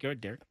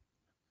ahead, Derek.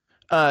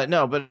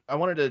 No, but I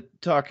wanted to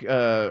talk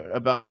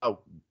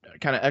about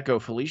kind of echo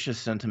Felicia's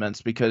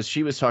sentiments because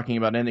she was talking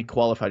about any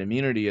qualified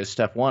immunity as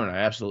step one, and I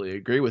absolutely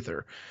agree with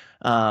her.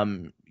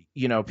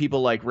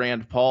 People like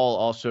Rand Paul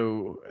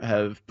also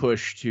have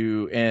pushed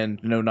to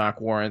end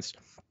no-knock warrants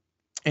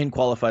and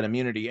qualified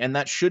immunity, and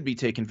that should be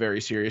taken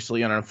very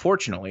seriously. And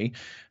unfortunately,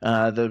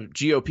 the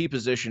GOP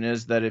position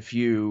is that if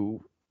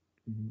you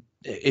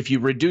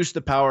reduce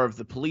the power of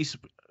the police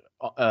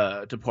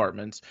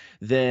departments,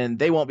 then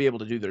they won't be able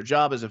to do their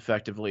job as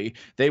effectively.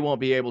 They won't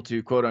be able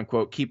to, quote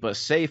unquote, keep us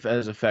safe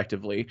as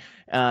effectively.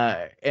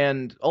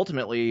 And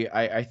ultimately,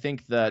 I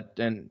think that,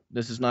 and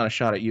this is not a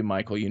shot at you,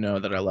 Michael, you know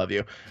that I love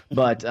you,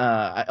 but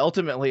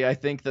ultimately, I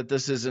think that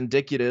this is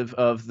indicative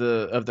of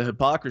the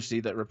hypocrisy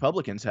that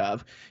Republicans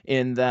have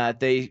in that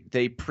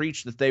they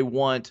preach that they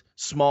want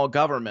small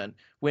government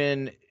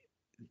when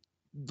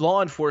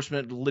law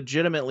enforcement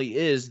legitimately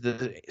is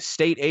the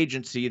state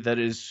agency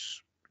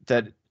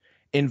that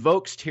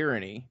invokes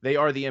tyranny. They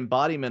are the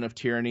embodiment of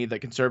tyranny that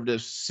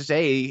conservatives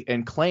say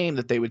and claim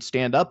that they would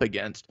stand up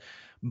against,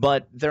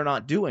 but they're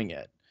not doing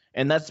it.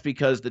 And that's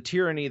because the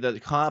tyranny that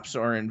the cops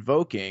are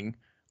invoking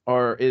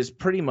is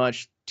pretty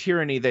much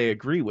tyranny they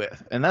agree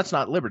with. And that's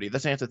not liberty.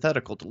 That's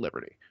antithetical to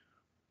liberty.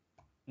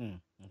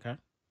 Okay.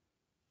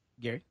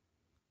 Gary?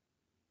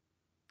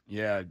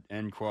 Yeah,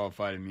 end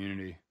qualified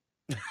immunity.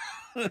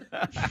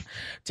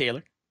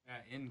 Taylor?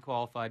 In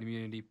qualified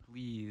immunity,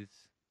 please.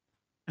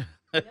 No,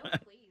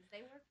 please.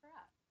 They work for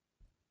us.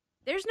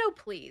 There's no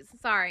please.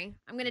 Sorry.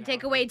 I'm going to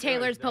take away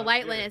Taylor's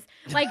politeness.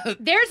 Like,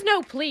 there's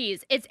no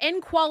please. It's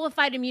in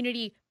qualified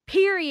immunity,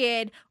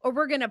 period, or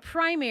we're going to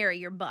primary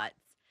your butts.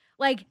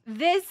 Like,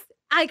 this,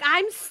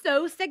 I'm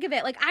so sick of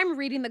it. Like, I'm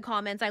reading the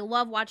comments. I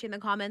love watching the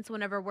comments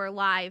whenever we're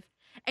live.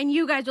 And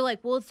you guys are like,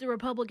 well, it's the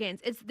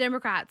Republicans. It's the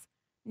Democrats.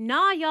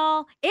 Nah,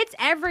 y'all. It's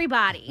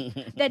everybody.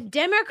 The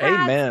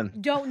Democrats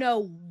don't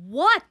know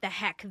what the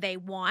heck they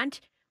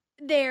want.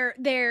 They're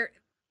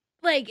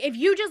like, if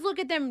you just look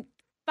at them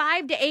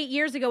 5 to 8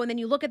 years ago and then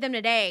you look at them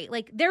today,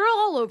 like, they're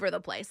all over the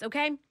place,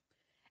 okay?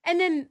 And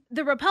then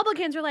the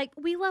Republicans are like,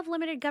 we love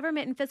limited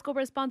government and fiscal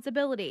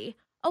responsibility.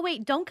 Oh,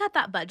 wait, don't cut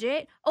that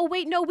budget. Oh,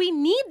 wait, no, we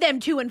need them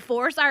to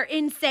enforce our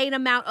insane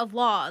amount of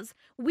laws.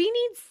 We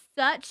need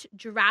such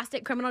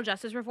drastic criminal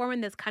justice reform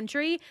in this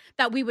country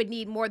that we would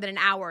need more than an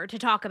hour to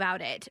talk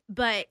about it.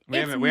 But we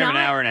have an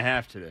hour and a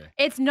half today.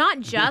 It's not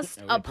just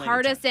a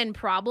partisan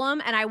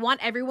problem, and I want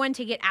everyone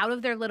to get out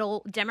of their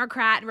little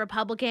Democrat,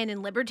 Republican,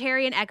 and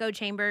Libertarian echo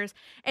chambers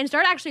and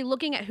start actually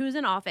looking at who's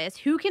in office,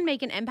 who can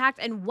make an impact,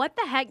 and what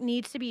the heck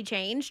needs to be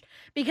changed,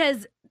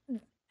 because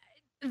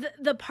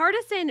the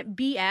partisan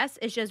BS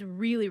is just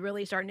really,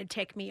 really starting to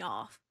tick me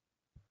off.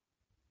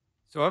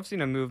 So I've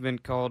seen a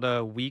movement called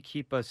We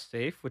Keep Us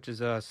Safe, which is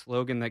a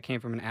slogan that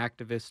came from an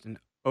activist in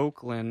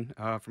Oakland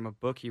from a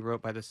book he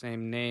wrote by the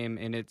same name.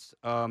 And it's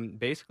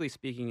basically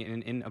speaking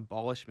in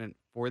abolishment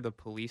for the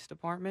police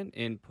department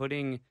in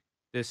putting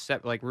this,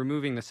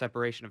 removing the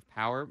separation of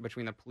power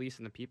between the police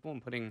and the people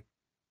and putting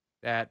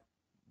that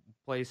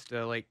place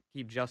to,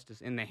 keep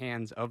justice in the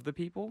hands of the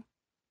people.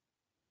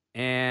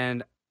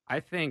 And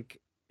I think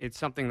it's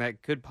something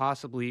that could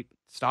possibly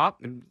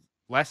stop and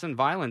lessen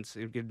violence.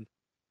 It could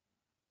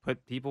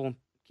put people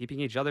keeping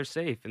each other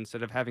safe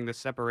instead of having the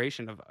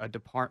separation of a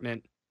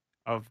department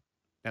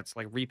that's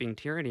reaping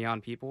tyranny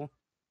on people.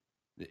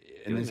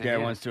 And this guy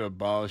wants to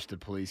abolish the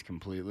police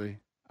completely.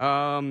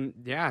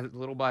 Yeah,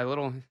 little by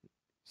little.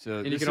 So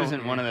And you this can isn't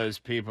only- one of those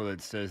people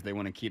that says they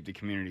want to keep the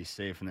community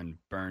safe and then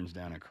burns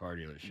down a car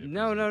dealership.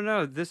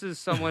 No. This is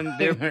someone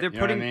they're You know what I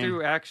putting mean?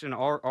 through action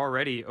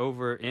already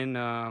over in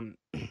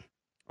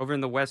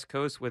the West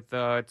Coast with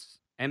it's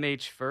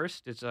MH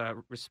First. It's a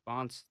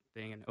response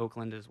thing in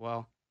Oakland as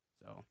well.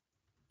 So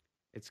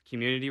it's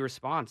community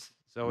response.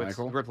 So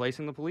Michael? it's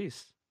replacing the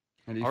police.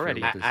 How do you already.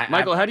 feel about this?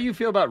 Michael, how do you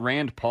feel about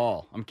Rand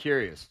Paul? I'm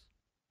curious.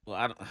 Well,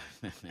 I don't.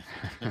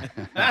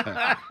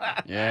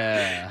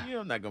 Yeah.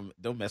 You're not gonna.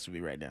 Don't mess with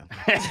me right now.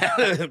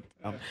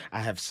 I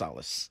have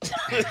solace.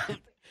 All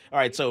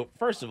right. So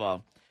first of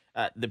all,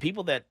 the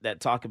people that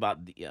talk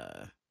about the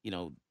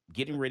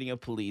getting rid of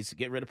police,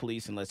 get rid of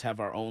police, and let's have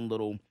our own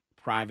little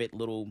private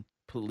little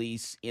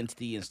police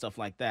entity and stuff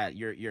like that.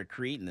 You're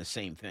creating the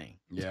same thing.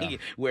 Yeah.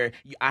 Where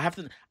I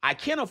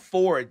can't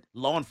afford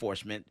law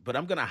enforcement, but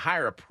I'm gonna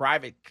hire a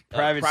private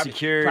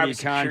security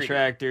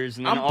contractors,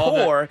 and then I'm all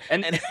poor,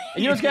 and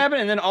you know what's gonna happen?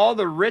 And then all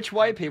the rich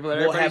white people that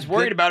Will everybody's have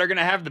worried good- about are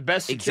gonna have the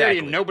best security, Exactly.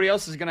 and nobody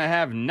else is gonna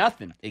have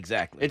nothing.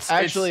 Exactly. It's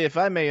Actually, if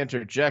I may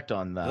interject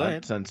on Go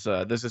ahead. that, since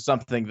this is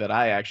something that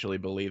I actually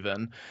believe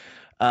in,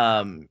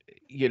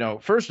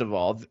 first of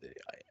all,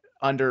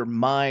 under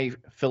my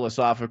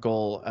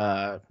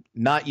philosophical,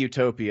 not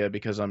utopia,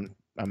 because I'm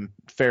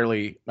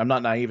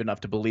not naive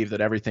enough to believe that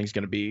everything's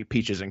going to be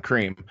peaches and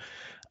cream,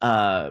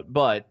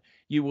 but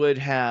you wouldn't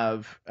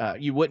have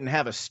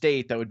a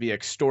state that would be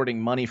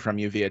extorting money from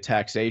you via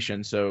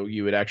taxation. So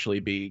you would actually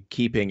be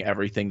keeping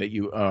everything that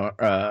you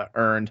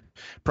earned.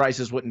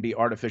 Prices wouldn't be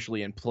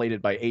artificially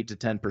inflated by 8 to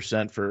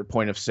 10% for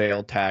point of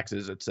sale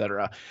taxes, et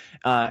cetera.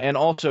 And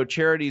also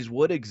charities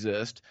would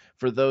exist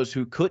for those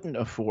who couldn't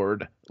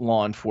afford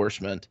law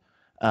enforcement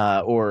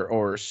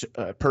or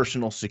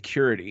personal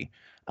security.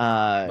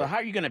 But how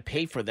are you going to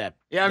pay for that?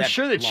 Yeah, I'm that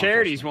sure the law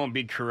charities enforcement? won't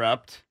be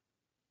corrupt.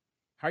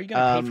 How are you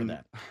going to pay for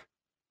that?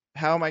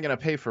 How am I going to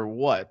pay for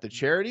what? The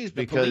charities?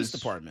 The police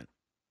department.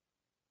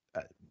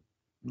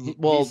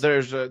 Well,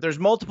 there's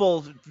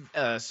multiple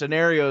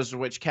scenarios in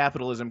which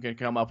capitalism can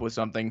come up with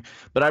something,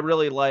 but I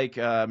really like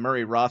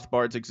Murray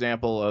Rothbard's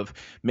example of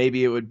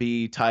maybe it would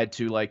be tied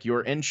to like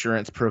your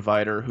insurance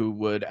provider who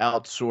would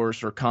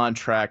outsource or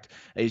contract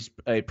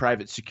a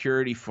private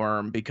security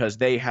firm because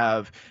they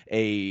have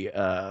a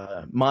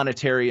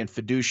monetary and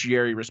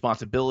fiduciary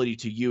responsibility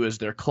to you as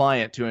their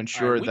client to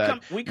ensure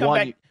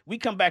We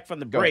come back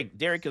from the break.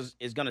 Derek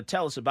is going to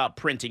tell us about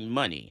printing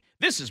money.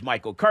 This is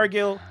Michael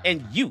Cargill,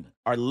 and you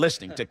are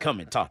listening to Come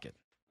and Talk It.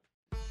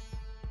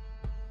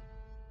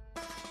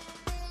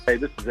 Hey,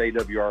 this is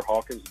AWR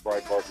Hawkins,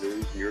 Breitbart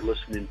News, and you're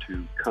listening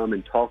to Come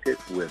and Talk It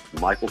with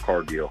Michael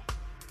Cargill.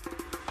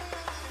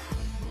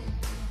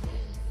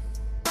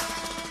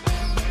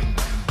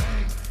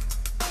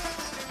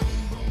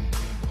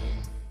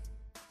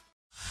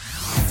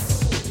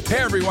 Hey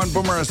everyone,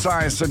 Boomer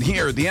Esiason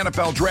here. The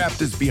NFL draft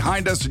is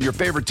behind us and your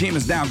favorite team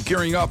is now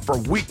gearing up for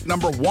week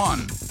number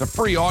 1. The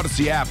free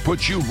Odyssey app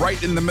puts you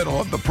right in the middle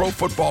of the pro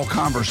football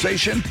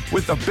conversation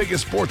with the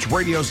biggest sports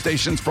radio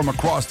stations from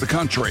across the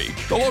country.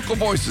 The local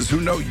voices who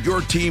know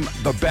your team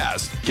the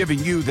best, giving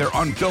you their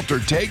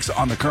unfiltered takes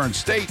on the current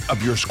state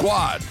of your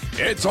squad.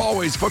 It's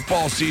always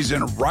football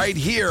season right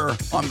here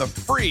on the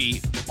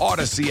free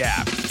Odyssey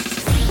app.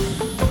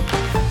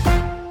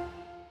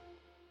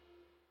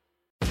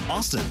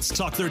 Austin's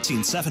Talk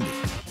 1370.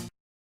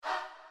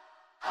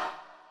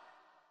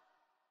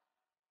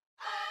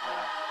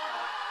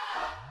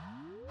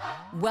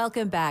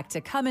 Welcome back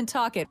to Come and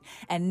Talk It.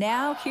 And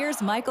now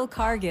here's Michael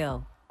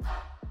Cargill.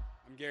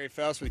 I'm Gary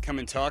Faust with Come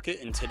and Talk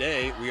It, and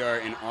today we are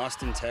in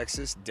Austin,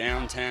 Texas,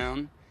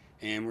 downtown,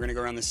 and we're going to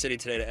go around the city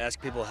today to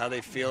ask people how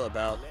they feel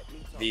about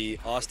the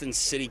Austin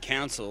City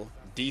Council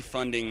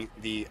defunding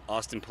the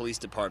Austin Police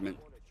Department.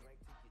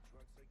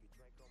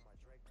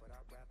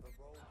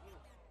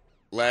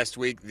 Last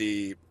week,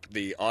 the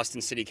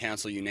Austin City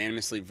Council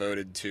unanimously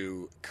voted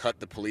to cut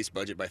the police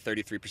budget by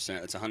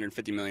 33%. That's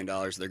 $150 million.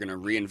 They're going to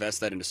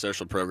reinvest that into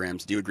social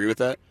programs. Do you agree with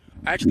that?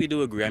 I actually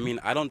do agree. I mean,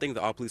 I don't think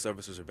that all police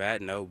officers are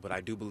bad, no, but I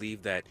do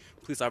believe that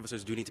police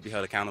officers do need to be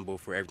held accountable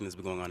for everything that's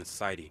been going on in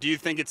society. Do you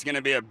think it's going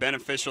to be a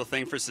beneficial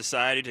thing for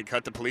society to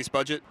cut the police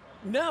budget?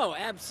 No,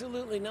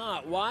 absolutely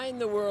not. Why in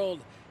the world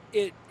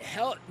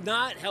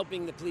not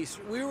helping the police?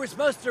 We were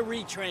supposed to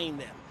retrain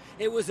them.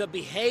 It was a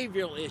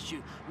behavioral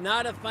issue,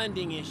 not a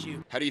funding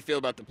issue. How do you feel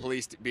about the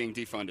police being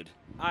defunded?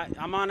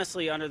 I'm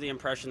honestly under the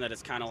impression that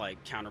it's kind of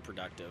like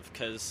counterproductive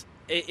because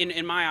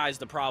in my eyes,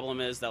 the problem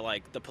is that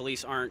like the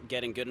police aren't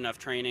getting good enough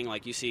training.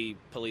 Like you see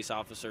police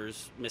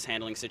officers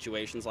mishandling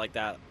situations like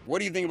that. What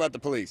do you think about the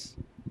police?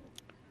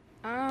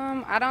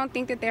 I don't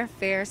think that they're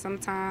fair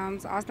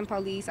sometimes. Austin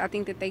police, I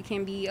think that they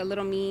can be a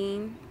little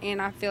mean,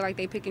 and I feel like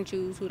they pick and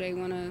choose who they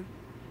want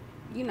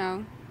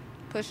to,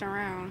 push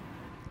around.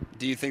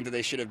 Do you think that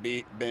they should have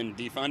been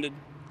defunded?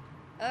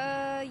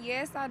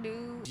 Yes, I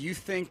do. Do you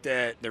think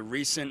that the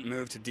recent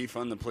move to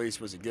defund the police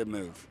was a good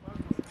move?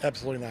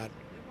 Absolutely not.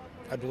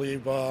 I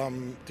believe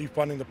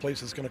defunding the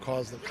police is going to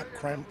cause the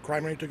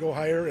crime rate to go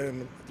higher,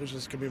 and there's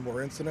just going to be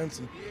more incidents.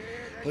 And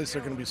Police are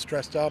going to be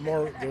stressed out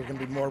more. There are going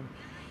to be more,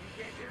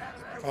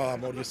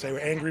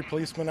 angry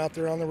policemen out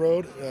there on the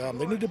road. There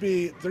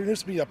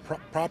needs to be a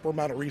proper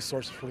amount of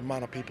resources for the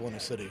amount of people in the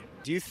city.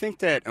 Do you think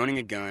that owning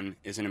a gun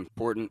is an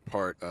important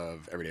part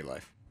of everyday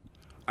life?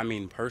 I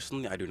mean,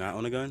 personally, I do not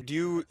own a gun. Do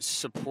you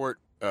support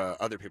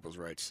other people's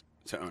rights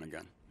to own a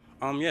gun?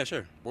 Yeah,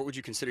 sure. What would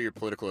you consider your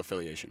political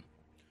affiliation?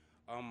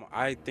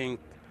 I think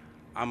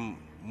I'm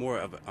more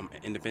of an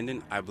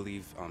independent. I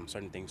believe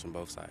certain things from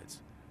both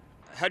sides.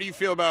 How do you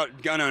feel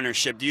about gun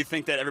ownership? Do you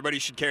think that everybody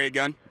should carry a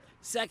gun?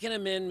 Second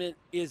Amendment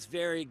is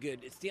very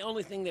good. It's the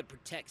only thing that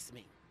protects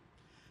me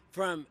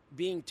from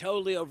being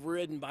totally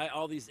overridden by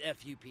all these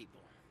FU people.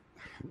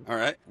 All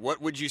right.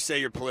 What would you say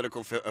your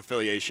political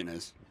affiliation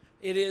is?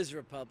 It is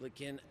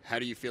Republican. How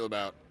do you feel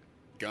about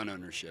gun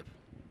ownership?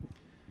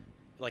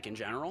 Like in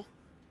general?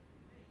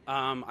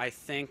 I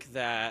think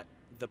that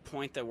the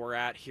point that we're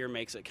at here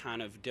makes it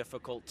kind of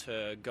difficult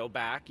to go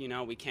back. You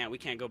know, we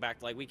can't go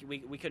back. Like we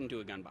couldn't do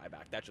a gun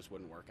buyback. That just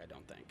wouldn't work, I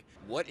don't think.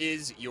 What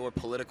is your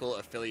political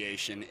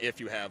affiliation, if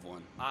you have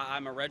one?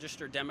 I'm a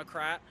registered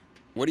Democrat.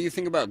 What do you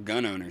think about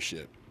gun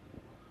ownership?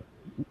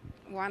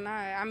 Why not?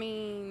 I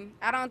mean,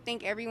 I don't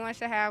think everyone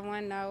should have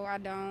one. No, I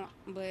don't.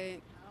 But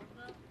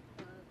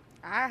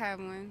I have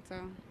one,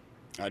 so.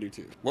 I do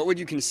too. What would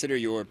you consider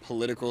your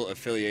political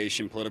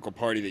affiliation, political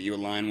party that you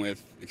align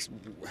with,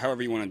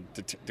 however you want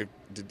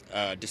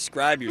to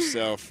describe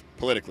yourself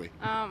politically?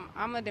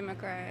 I'm a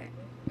Democrat.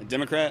 A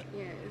Democrat?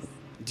 Yes.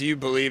 Do you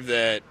believe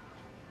that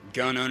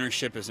gun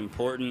ownership is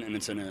important and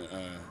it's a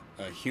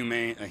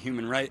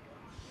human right?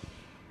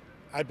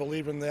 I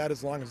believe in that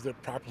as long as they're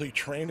properly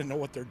trained and know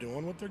what they're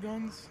doing with their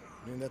guns.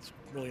 I mean, that's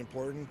really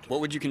important.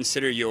 What would you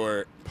consider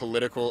your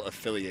political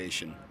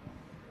affiliation?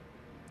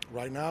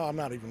 Right now, I'm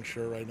not even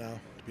sure right now,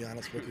 to be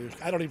honest with you.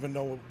 I don't even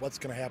know what's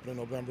going to happen in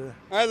November.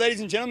 All right,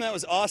 ladies and gentlemen, that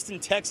was Austin,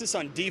 Texas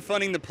on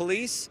defunding the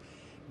police.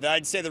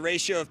 I'd say the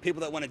ratio of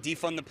people that want to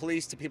defund the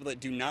police to people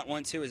that do not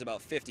want to is about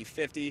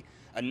 50-50.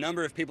 A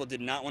number of people did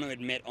not want to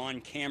admit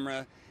on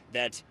camera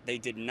that they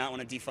did not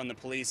want to defund the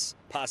police,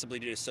 possibly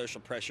due to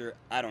social pressure.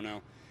 I don't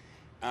know.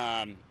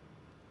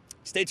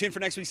 Stay tuned for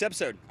next week's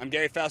episode. I'm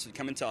Gary Faust.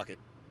 Come and talk it.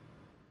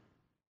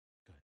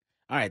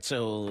 All right,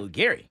 so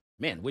Gary,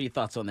 man, what are your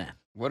thoughts on that?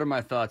 What are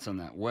my thoughts on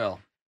that? Well,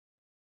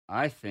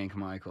 I think,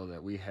 Michael,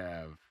 that we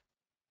have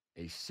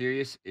a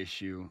serious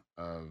issue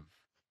of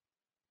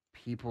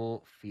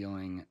people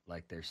feeling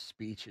like their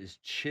speech is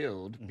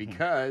chilled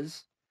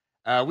because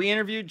Charlie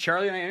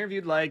and I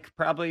interviewed like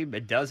probably a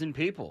dozen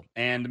people,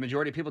 and the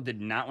majority of people did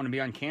not want to be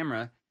on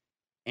camera,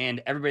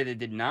 and everybody that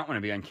did not want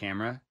to be on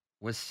camera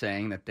was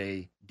saying that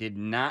they did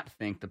not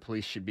think the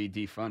police should be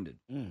defunded.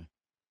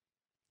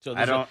 So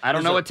I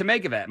don't know what to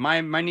make of that.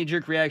 My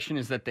knee-jerk reaction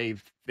is that they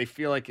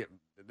feel like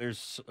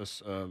there's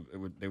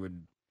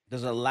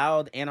a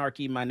loud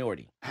anarchy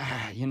minority.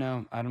 I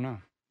don't know.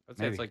 I'd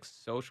say it's like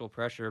social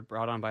pressure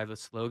brought on by the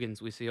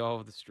slogans we see all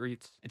over the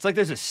streets. It's like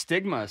there's a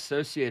stigma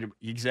associated.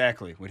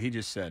 Exactly what he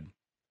just said.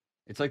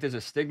 It's like there's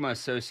a stigma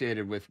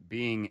associated with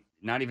being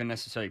not even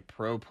necessarily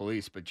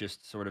pro-police, but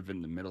just sort of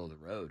in the middle of the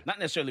road. Not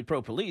necessarily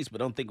pro-police, but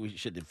don't think we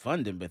should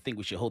defund them, but think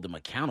we should hold them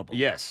accountable.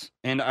 Yes,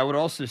 and I would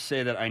also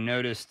say that I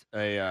noticed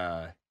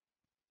everybody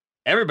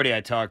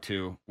I talked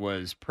to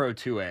was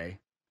pro-2A,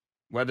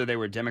 whether they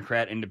were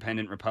Democrat,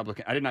 Independent,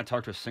 Republican. I did not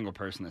talk to a single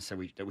person that said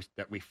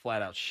that we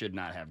flat out should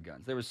not have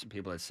guns. There were some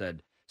people that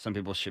said some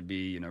people should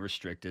be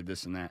restricted,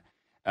 this and that.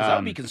 I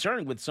would be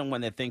concerned with someone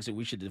that thinks that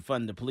we should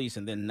defund the police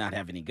and then not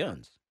have any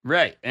guns.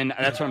 Right, and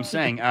that's what I'm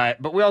saying.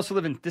 But we also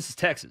this is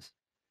Texas.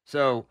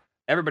 So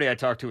everybody I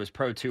talked to was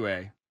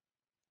pro-2A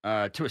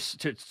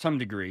to some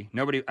degree.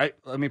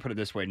 Let me put it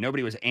this way.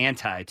 Nobody was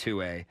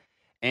anti-2A.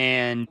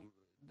 And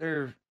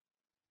do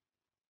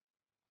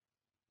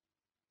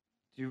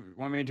you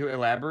want me to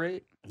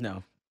elaborate?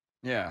 No.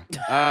 Yeah.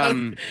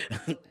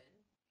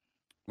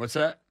 What's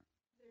that?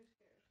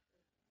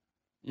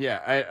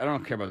 Yeah, I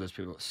don't care about those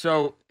people.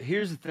 So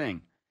here's the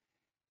thing.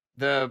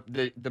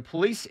 The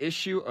police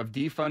issue of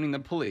defunding the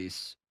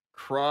police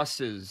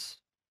crosses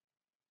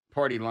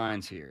party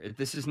lines here.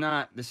 This is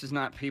not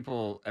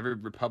people. Every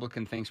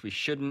Republican thinks we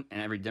shouldn't, and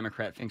every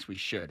Democrat thinks we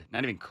should.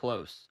 Not even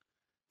close.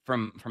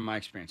 From my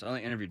experience, I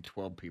only interviewed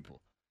 12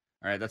 people.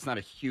 All right, that's not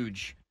a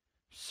huge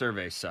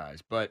survey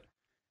size, but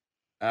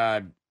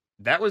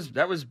that was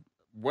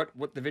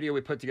what the video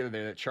we put together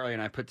there that Charlie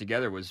and I put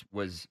together was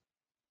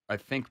I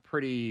think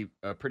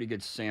a pretty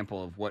good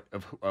sample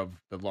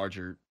of the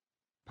larger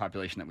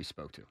population that we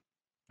spoke to.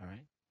 All right.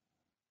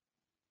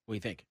 What do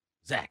you think?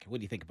 Zach, what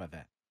do you think about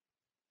that?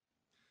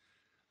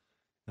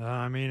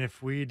 I mean,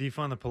 if we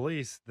defund the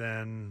police,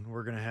 then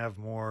we're going to have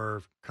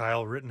more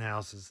Kyle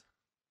Rittenhouses.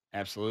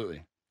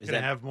 Absolutely. I'm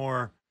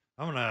going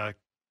to,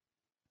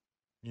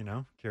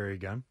 carry a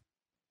gun.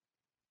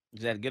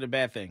 Is that a good or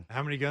bad thing?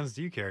 How many guns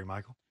do you carry,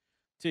 Michael?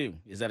 2.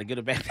 Is that a good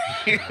or bad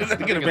thing? Is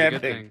that a good or bad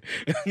thing?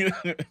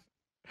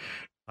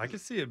 I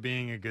could see it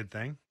being a good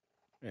thing.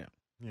 Yeah.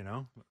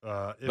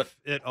 If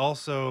it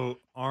also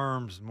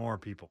arms more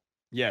people.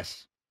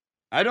 Yes.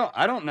 I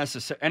don't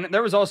necessarily, and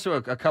there was also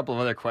a couple of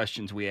other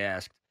questions we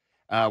asked.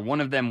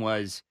 One of them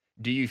was,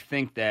 do you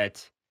think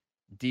that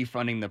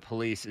defunding the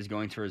police is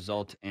going to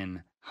result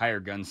in higher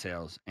gun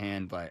sales?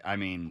 And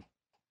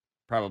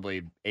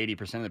probably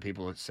 80% of the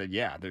people said,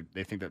 yeah,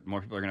 they think that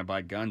more people are going to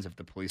buy guns if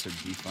the police are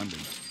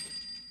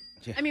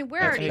defunded. I mean,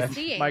 we're already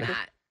seeing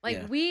that.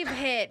 Like, we've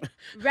hit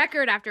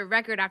record after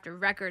record after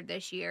record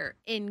this year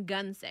in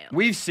gun sales.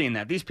 We've seen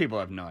that. These people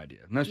have no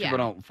idea. Most people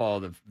don't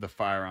follow the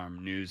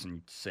firearm news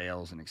and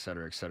sales and et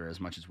cetera, as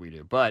much as we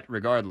do. But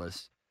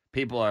regardless,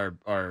 people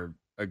are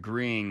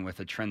agreeing with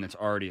a trend that's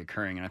already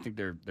occurring, and I think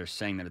they're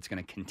saying that it's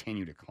going to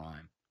continue to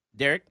climb.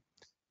 Derek?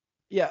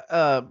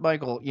 Yeah,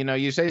 Michael,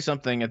 you say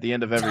something at the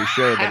end of every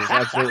show that is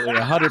absolutely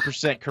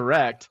 100%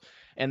 correct.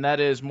 And that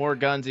is more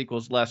guns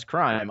equals less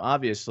crime.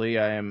 Obviously,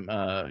 I am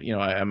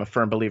a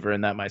firm believer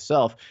in that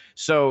myself.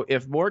 So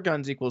if more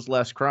guns equals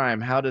less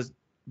crime,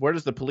 where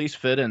does the police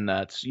fit in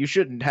that? You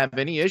shouldn't have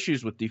any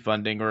issues with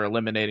defunding or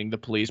eliminating the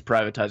police,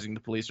 privatizing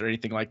the police, or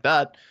anything like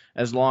that,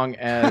 as long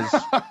as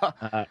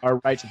our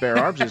right to bear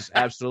arms is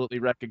absolutely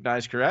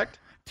recognized, correct?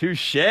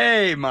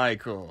 Touche,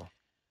 Michael.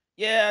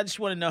 Yeah, I just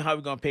want to know how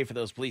we're going to pay for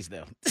those police,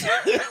 though.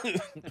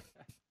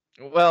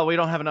 Well, we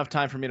don't have enough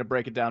time for me to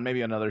break it down.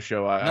 Maybe another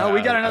show. No,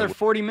 we got another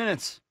 40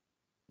 minutes.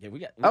 Yeah, we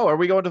got. Oh, are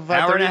we going to 5:30?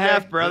 Hour and a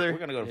half, brother. We're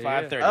gonna go to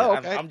 5:30. Oh,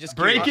 okay. I'm just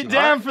break kidding. it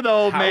down for the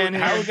old man.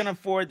 How are we gonna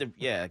afford the?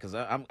 Yeah, because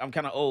I'm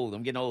kind of old.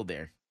 I'm getting old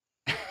there.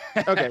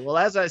 Okay. Well,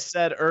 as I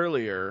said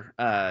earlier,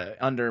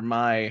 under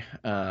my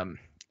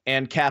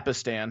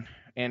Ancapistan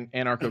and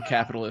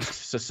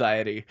anarcho-capitalist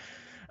society,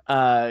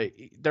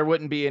 there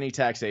wouldn't be any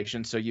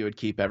taxation, so you would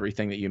keep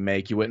everything that you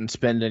make. You wouldn't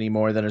spend any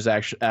more than is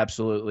actually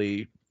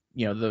absolutely,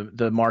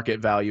 the market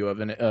value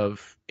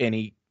of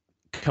any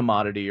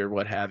commodity or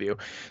what have you.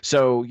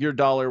 So your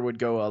dollar would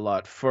go a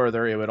lot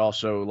further. It would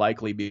also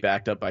likely be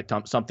backed up by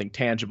something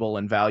tangible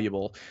and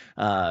valuable,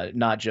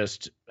 not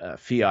just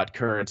fiat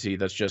currency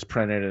that's just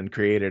printed and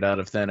created out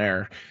of thin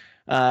air.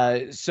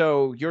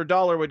 So your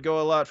dollar would go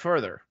a lot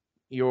further.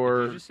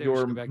 Your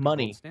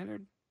money.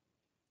 Standard?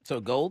 So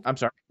gold? I'm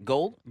sorry.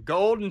 Gold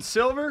and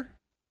silver?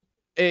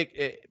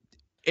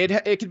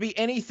 It could be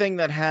anything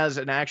that has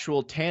an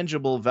actual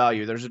tangible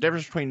value. There's a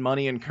difference between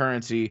money and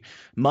currency.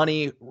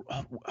 Money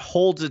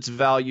holds its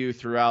value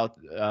throughout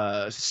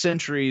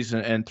centuries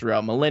and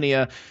throughout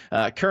millennia.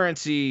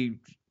 Currency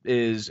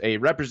is a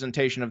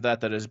representation of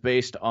that is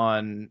based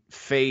on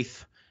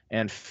faith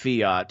and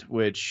fiat,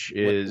 which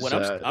is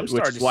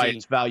why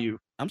its value.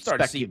 I'm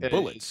starting to see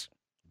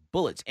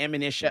bullets,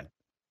 ammunition,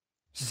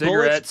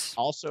 cigarettes, bullets,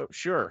 also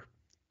sure,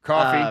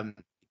 coffee.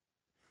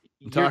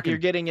 You're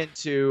getting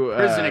into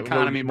prison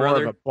economy, more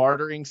brother. of a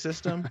bartering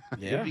system.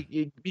 Yeah,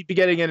 you'd be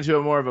getting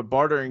into more of a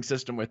bartering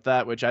system with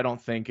that, which I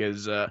don't think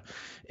is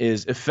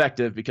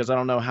effective, because I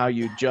don't know how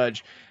you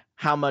judge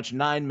how much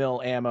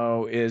 9mm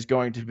ammo is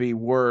going to be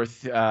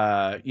worth,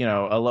 a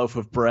loaf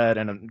of bread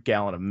and a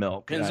gallon of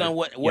milk. Depends on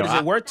what is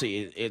it worth to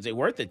you. Is it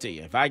worth it to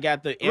you? If I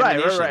got the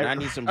ammunition, right. I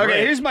need some bread.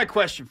 Okay, here's my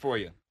question for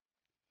you.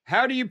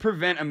 How do you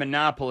prevent a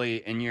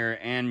monopoly in your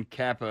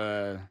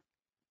ANCAPA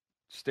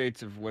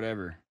states of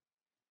whatever?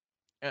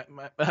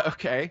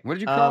 Okay. What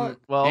did you call it?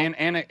 Well,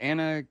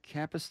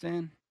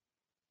 Anarcho-Capistan?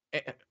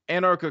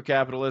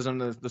 Anarcho-capitalism.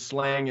 The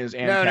slang is No.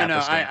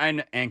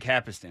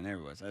 Ancapistan. There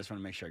it was. I just want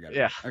to make sure I got it.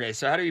 Yeah. Okay,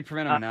 so how do you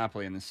prevent a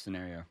monopoly in this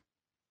scenario?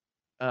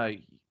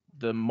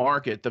 The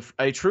market,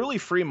 a truly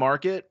free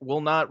market,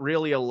 will not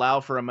really allow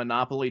for a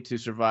monopoly to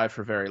survive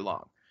for very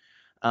long.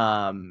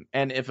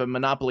 And if a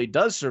monopoly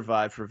does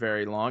survive for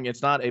very long,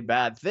 it's not a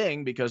bad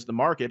thing, because the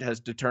market has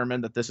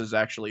determined that this is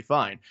actually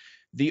fine.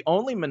 The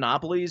only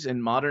monopolies in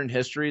modern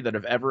history that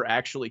have ever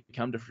actually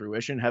come to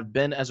fruition have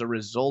been as a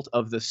result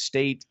of the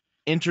state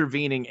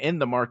intervening in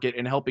the market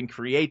and helping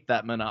create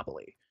that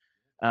monopoly.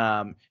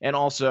 And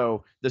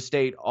also, the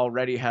state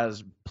already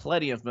has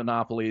plenty of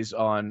monopolies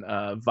on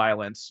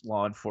violence,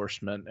 law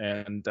enforcement,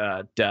 and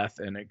death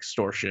and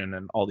extortion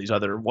and all these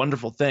other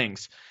wonderful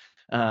things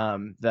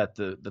that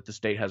the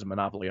state has a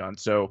monopoly on.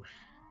 So,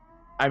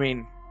 I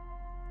mean,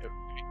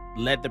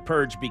 let the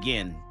purge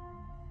begin.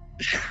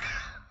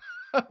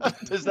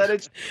 Does that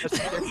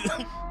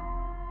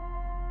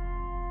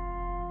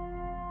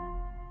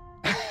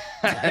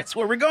That's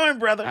where we're going,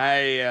 brother.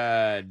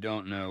 I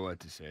don't know what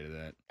to say to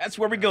that. That's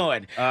where we're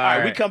going. All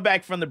right, we come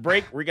back from the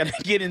break. We're going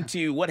to get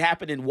into what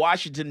happened in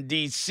Washington,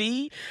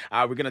 D.C.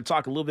 We're going to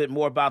talk a little bit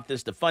more about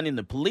this defunding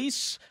the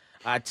police.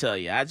 I tell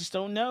you, I just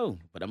don't know.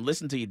 But I'm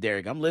listening to you,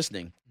 Derek. I'm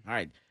listening. All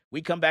right,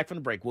 we come back from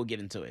the break. We'll get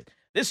into it.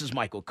 This is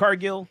Michael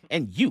Cargill,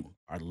 and you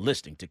are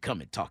listening to Come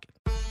and Talk It.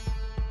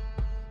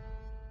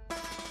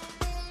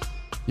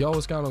 Yo,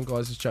 what's going on,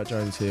 guys? It's Jack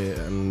Jones here,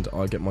 and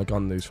I get my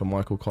gun news from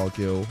Michael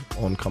Cargill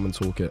on Come and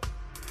Talk It.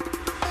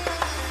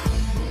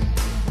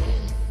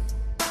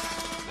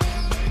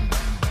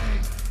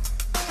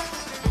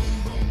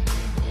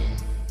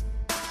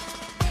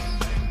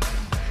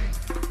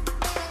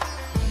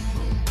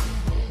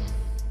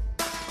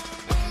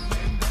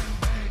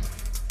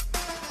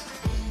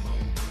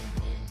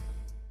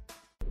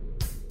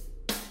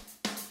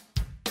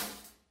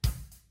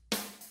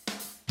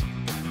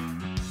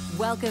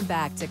 Welcome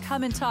back to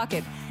Come and Talk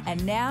It.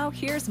 And now,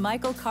 here's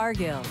Michael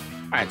Cargill.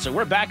 All right, so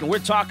we're back, and we're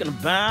talking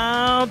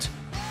about,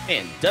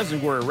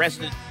 dozens were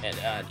arrested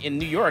in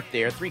New York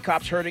there. 3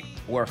 cops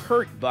were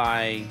hurt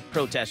by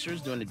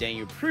protesters during the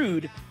Daniel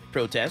Prude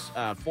protest.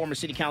 Former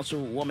city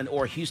councilwoman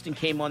Ora Houston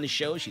came on the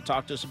show. She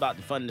talked to us about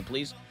defunding the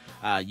police.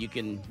 You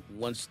can,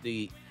 once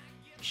the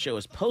show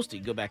is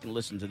posted, go back and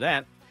listen to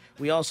that.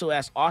 We also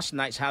asked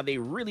Austinites how they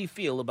really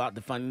feel about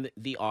defunding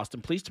the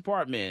Austin Police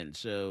Department.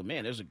 So,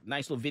 man, there's a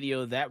nice little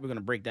video of that. We're going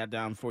to break that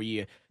down for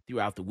you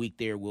throughout the week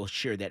there. We'll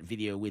share that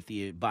video with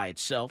you by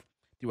itself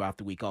throughout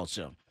the week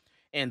also.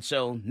 And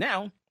so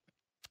now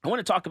I want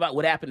to talk about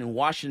what happened in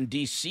Washington,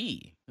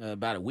 D.C.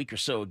 About a week or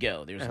so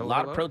ago. There's a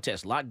lot of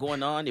protests, a lot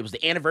going on. It was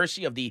the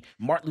anniversary of the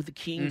Martin Luther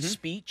King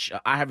speech,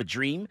 I Have a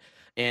Dream,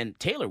 and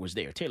Taylor was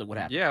there. Taylor, what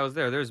happened? Yeah, I was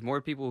there. There's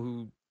more people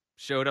who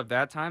showed up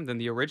that time than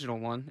the original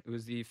one. It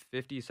was the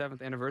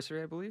 57th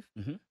anniversary, I believe.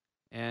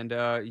 And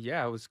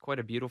yeah, it was quite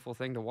a beautiful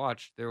thing to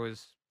watch. It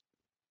was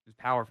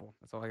powerful.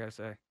 That's all I gotta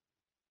say.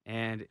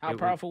 And how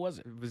powerful was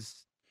it? It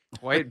was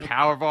quite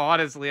powerful,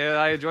 honestly.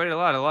 I enjoyed it a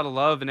lot of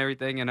love and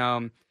everything.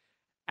 And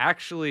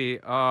actually,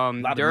 a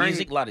lot of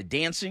music, a lot of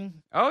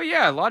dancing. Oh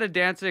yeah, a lot of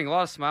dancing, a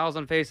lot of smiles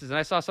on faces. And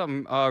I saw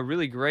something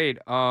really great.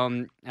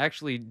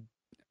 Actually,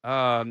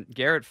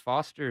 Garrett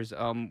Foster's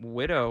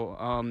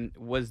widow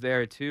was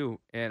there too,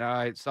 and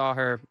I saw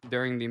her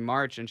during the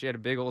march, and she had a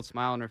big old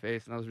smile on her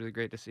face, and that was really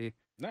great to see.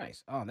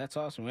 Nice. Oh, that's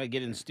awesome. We gotta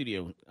get in the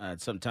studio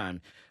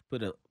sometime.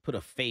 Put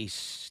a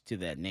face to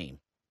that name.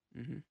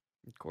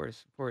 Of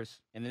course.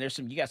 And then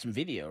you got some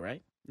video,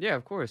 right? Yeah,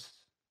 of course.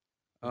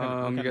 What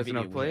kind you of guys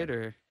video enough played,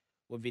 or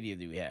what video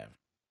do we have?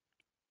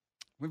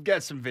 We've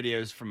got some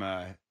videos from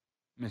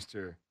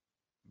Mr.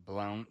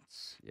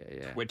 Blount's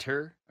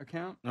Twitter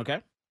account.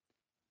 Okay.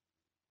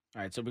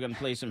 All right, so we're going to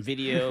play some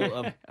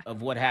video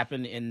of what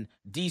happened in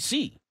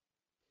D.C.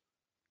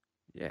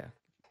 Yeah.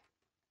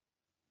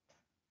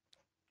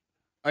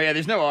 Oh, yeah,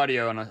 there's no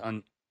audio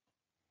on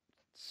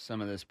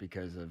some of this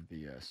because of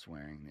the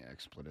swearing, the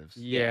expletives.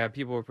 Yeah,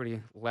 people were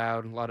pretty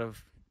loud, a lot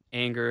of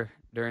anger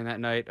during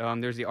that night.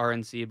 There's the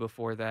RNC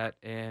before that,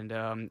 and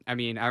I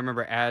mean, I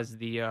remember as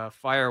the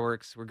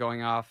fireworks were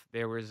going off,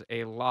 there was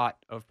a lot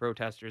of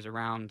protesters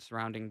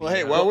surrounding. Well,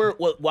 hey,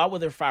 why were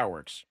there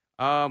fireworks?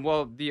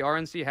 Well, the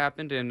RNC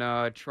happened,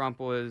 and Trump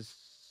was,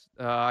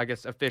 I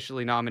guess,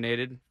 officially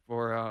nominated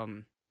for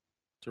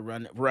to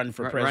run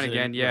for president. Run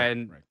again, yeah, right,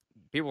 and right.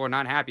 People were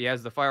not happy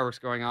as the fireworks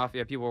going off.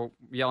 Yeah, people were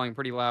yelling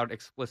pretty loud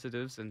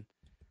explicitives and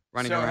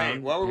running around. Hey,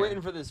 while we're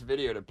waiting for this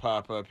video to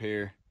pop up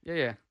here.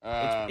 Yeah.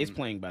 It's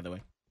playing, by the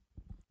way.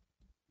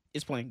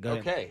 It's playing. Go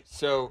ahead. Okay,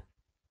 so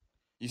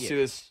you see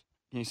this?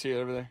 Can you see it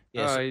over there?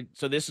 Yes.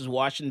 So this is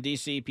Washington,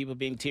 D.C., people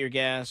being tear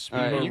gas.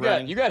 You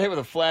got hit with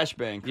a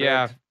flashbang, correct?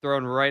 Yeah,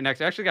 thrown right next.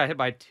 I actually got hit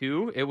by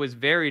 2. It was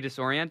very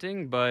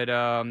disorienting, but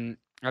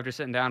after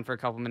sitting down for a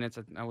couple minutes,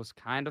 I was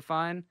kind of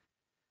fine.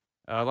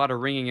 A lot of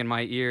ringing in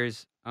my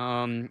ears.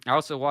 I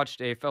also watched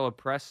a fellow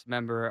press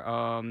member,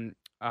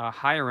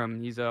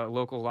 Hiram. He's a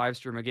local live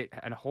streamer. Get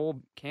a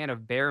whole can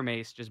of bear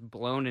mace just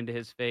blown into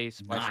his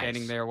face by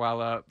standing there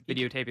while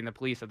videotaping the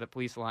police at the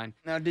police line.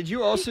 Now, did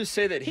you also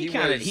say that he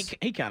kind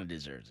of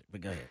deserves it?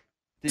 But go ahead.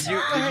 Did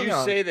you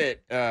say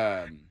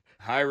that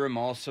Hiram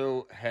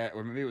also had,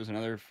 or maybe it was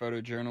another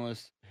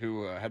photojournalist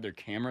who had their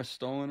camera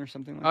stolen or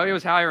something like that? Oh, it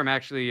was Hiram,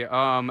 actually.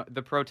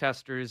 The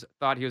protesters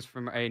thought he was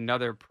from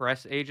another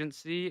press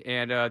agency,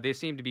 and they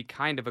seemed to be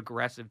kind of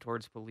aggressive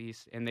towards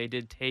police, and they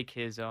did take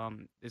his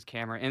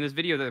camera. And this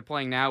video that they're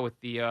playing now with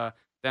the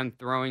them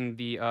throwing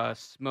the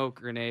smoke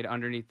grenade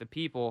underneath the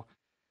people,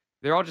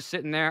 they're all just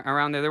sitting there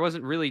around there. There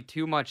wasn't really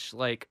too much,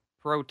 like,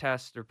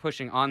 protest or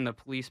pushing on the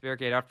police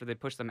barricade after they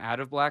pushed them out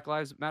of Black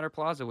Lives Matter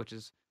Plaza, which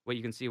is what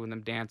you can see with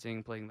them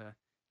dancing, playing the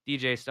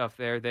DJ stuff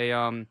there.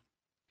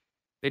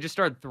 They just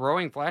started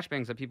throwing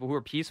flashbangs at people who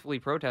were peacefully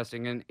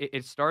protesting, and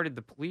it started.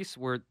 The police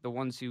were the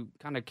ones who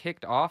kind of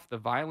kicked off the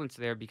violence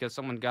there because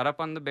someone got up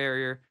on the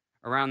barrier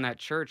around that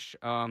church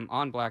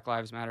on Black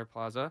Lives Matter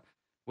Plaza,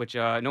 which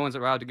no one's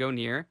allowed to go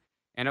near,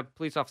 and a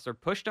police officer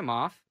pushed him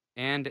off,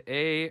 and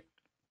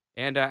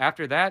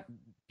after that,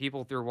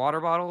 people threw water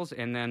bottles,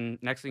 and then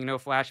next thing you know,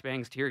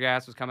 flashbangs, tear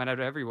gas was coming out of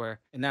everywhere.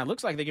 And now it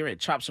looks like they're getting ready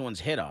to chop someone's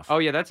head off. Oh,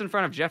 yeah, that's in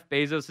front of Jeff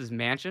Bezos'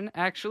 mansion,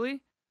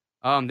 actually.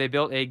 They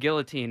built a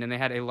guillotine, and they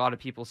had a lot of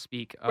people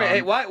speak.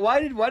 Wait,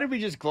 why did we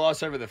just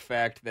gloss over the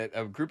fact that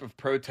a group of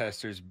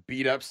protesters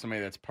beat up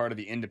somebody that's part of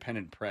the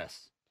independent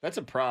press? That's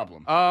a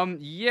problem.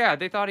 Yeah,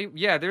 they thought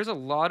there's a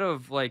lot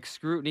of, like,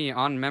 scrutiny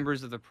on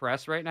members of the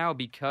press right now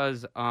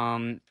because,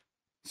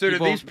 So do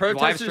these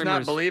protesters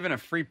not believe in a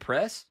free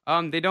press?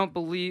 They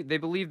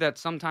believe that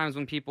sometimes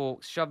when people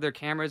shove their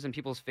cameras in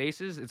people's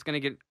faces, it's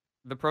going to get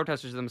the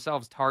protesters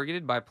themselves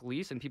targeted by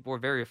police, and people are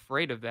very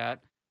afraid of that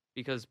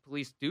because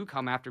police do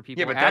come after people.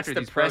 Yeah, but after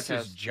that's the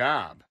press's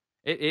job.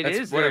 It that's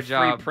is what their a free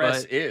job.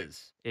 press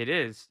is. It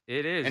is.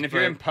 And if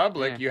you're in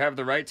public, you have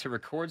the right to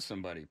record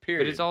somebody.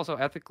 Period. But it's also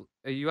ethical.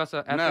 You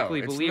also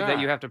ethically believe that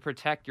you have to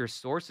protect your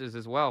sources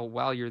as well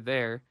while you're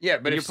there. Yeah,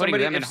 but you're if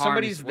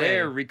somebody's there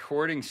there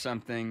recording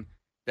something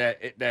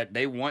that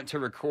they want to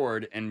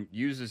record and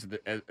use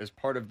as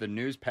part of the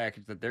news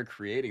package that they're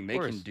creating. They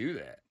can do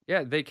that.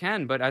 Yeah, they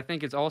can, but I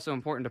think it's also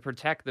important to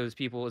protect those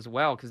people as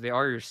well because they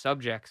are your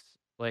subjects,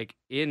 like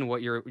in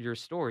what your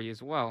story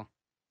as well.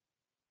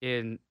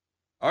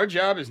 Our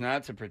job is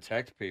not to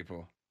protect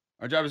people.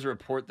 Our job is to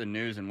report the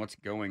news and what's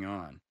going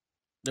on.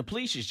 The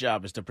police's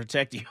job is to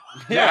protect you.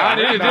 Yeah, it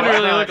didn't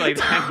really look like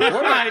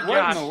that.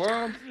 What in the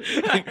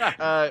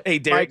world? Hey,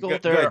 Derek, Michael,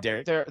 go ahead,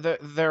 Derek.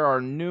 there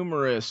are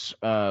numerous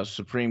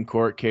Supreme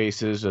Court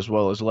cases as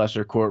well as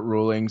lesser court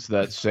rulings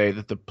that say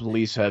that the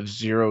police have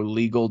zero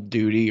legal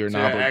duty or an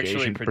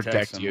obligation to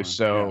protect you.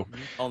 So,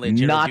 Only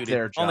not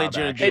their job.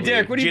 Only Hey,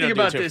 Derek, what do you think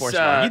about this?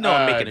 I'm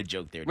making a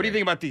joke there. What do you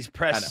think about these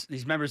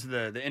these members of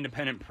the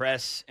independent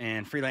press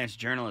and freelance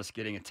journalists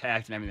getting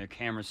attacked and having their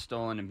cameras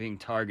stolen and being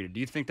targeted? Do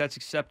you think that's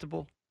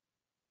acceptable?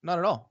 Not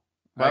at all.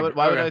 Why would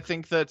I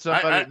think that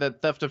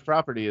that theft of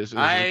property is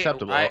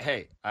acceptable?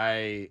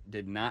 I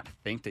did not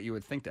think that you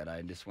would think that.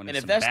 I just wanted. And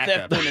if some that's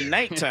backup. theft in the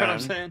nighttime, You know what I'm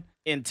saying?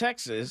 in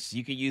Texas,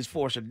 you can use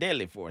force or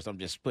deadly force. I'm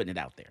just putting it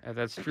out there. Yeah,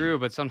 that's true,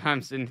 but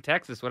sometimes in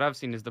Texas, what I've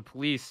seen is the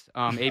police,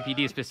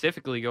 APD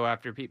specifically, go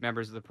after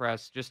members of the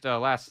press. Just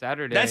last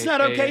Saturday, That's not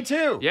okay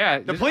too. Yeah,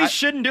 the police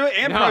shouldn't do it,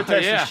 and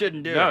protesters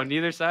shouldn't do it. No,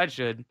 neither side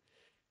should.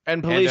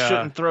 And police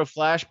shouldn't throw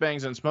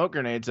flashbangs and smoke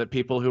grenades at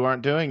people who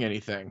aren't doing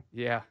anything.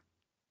 Yeah.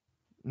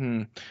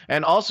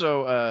 And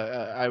also,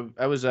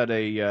 I was at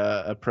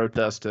a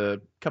protest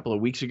a couple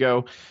of weeks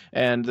ago,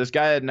 and this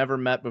guy I had never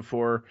met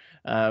before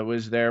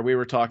was there. We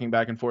were talking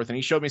back and forth, and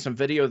he showed me some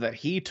video that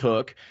he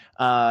took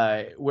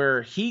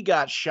where he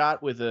got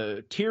shot with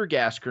a tear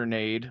gas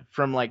grenade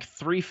from like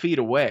 3 feet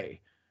away,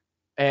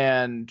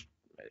 and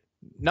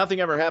nothing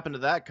ever happened to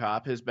that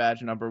cop. His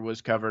badge number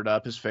was covered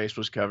up, his face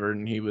was covered,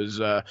 and he was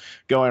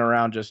going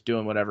around just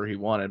doing whatever he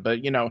wanted.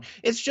 But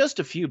it's just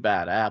a few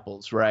bad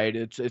apples, right?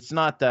 It's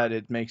not that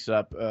it makes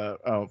up.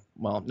 Oh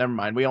well, never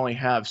mind. We only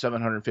have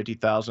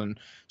 750,000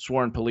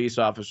 sworn police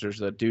officers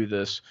that do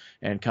this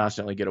and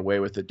constantly get away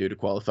with it due to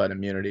qualified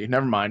immunity.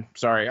 Never mind.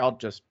 Sorry, I'll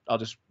just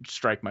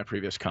strike my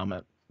previous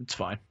comment. It's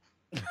fine.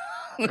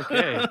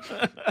 Okay.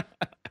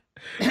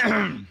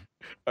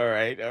 All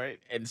right.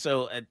 And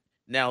so.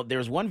 Now,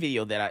 there's one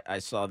video that I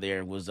saw there.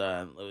 It was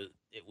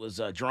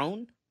a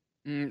drone.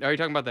 Are you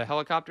talking about the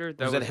helicopter?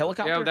 Was it a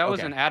helicopter? Yeah, that was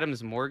in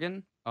Adams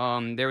Morgan.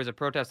 There was a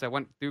protest that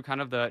went through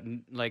kind of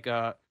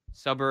the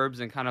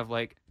suburbs and kind of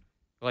like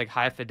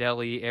high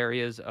fidelity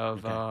areas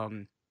of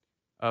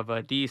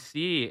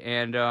DC.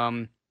 And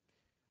all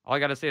I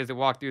gotta say is to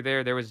walk through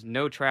there was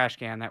no trash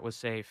can that was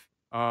safe.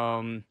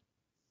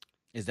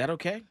 Is that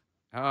okay?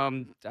 I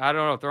don't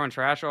know, throwing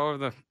trash all over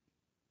the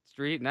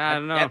street? Nah,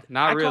 no,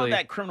 not really. I call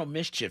that criminal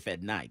mischief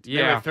at night.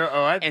 Yeah.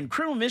 And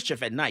criminal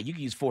mischief at night, you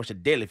can use force or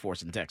deadly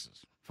force in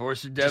Texas.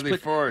 Force or deadly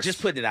force.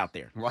 Just put it out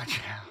there.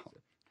 Watch out.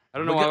 I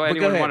don't know why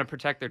anyone would want to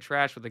protect their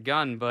trash with a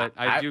gun, but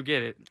I do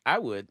get it. I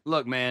would.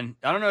 Look, man,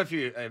 I don't know if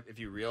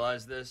you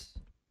realize this.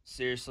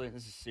 Seriously,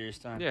 this is serious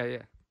time. Yeah.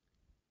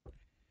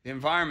 The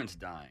environment's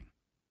dying.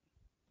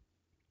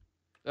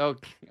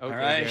 Okay. All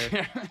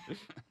right.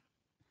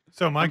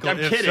 So, Michael, I'm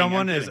if kidding,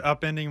 someone I'm is kidding.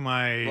 upending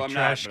my Well, I'm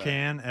trash not, but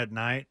can at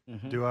night,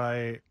 Mhm. do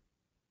I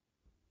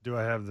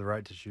have the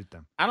right to shoot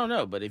them? I don't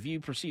know, but if you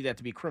perceive that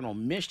to be criminal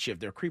mischief,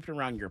 they're creeping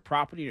around your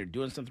property, they're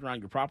doing something around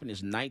your property,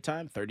 it's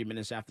nighttime, 30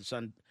 minutes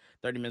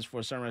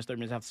before sunrise, 30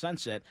 minutes after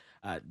sunset,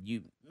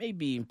 you may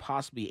be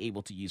possibly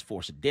able to use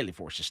force or deadly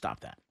force to stop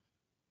that.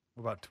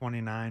 What about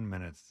 29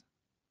 minutes?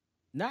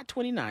 Not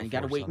 29. You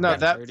got to wait. No,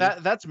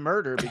 that's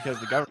murder because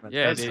the government.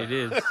 Yeah, says so. it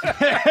is.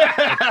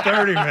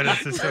 30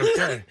 minutes is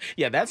okay.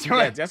 Yeah, that's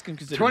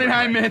considered 29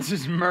 murder. minutes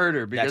is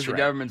murder because That's the right.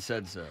 government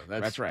said so.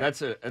 That's right.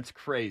 That's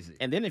crazy.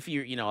 And then if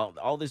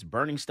all this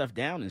burning stuff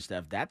down and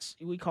stuff,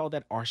 we call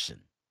that arson.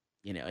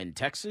 In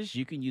Texas,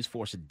 you can use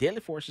force or deadly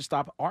force to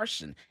stop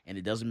arson, and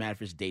it doesn't matter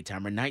if it's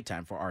daytime or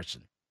nighttime for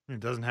arson. It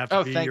doesn't have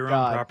to be thank your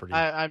God. own property.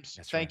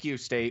 Thank you,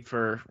 state,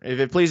 for if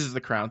it pleases the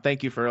crown.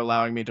 Thank you for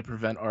allowing me to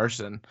prevent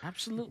arson.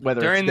 Absolutely.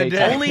 Whether During it's the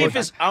daytime day. Only or if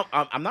it's.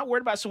 I'm not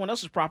worried about someone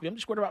else's property. I'm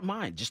just worried about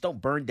mine. Just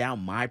don't burn down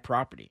my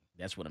property.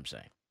 That's what I'm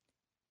saying.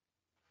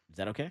 Is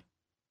that okay?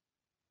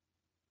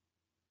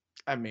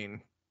 I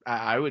mean,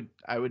 I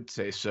would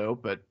say so,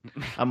 but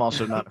I'm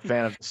also not a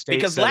fan of the state.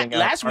 Because setting up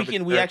last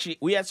weekend arbitrary-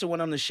 we had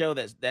someone on the show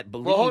that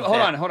believed. Well, hold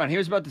that, on. He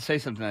was about to say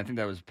something. I think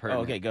that was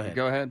pertinent. okay, go ahead.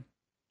 Go ahead.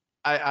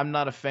 I'm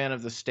not a fan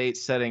of the state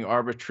setting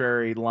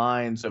arbitrary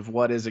lines of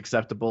what is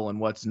acceptable and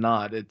what's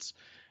not.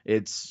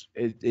 It's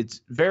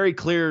very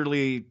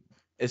clearly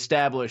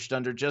established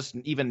under just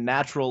even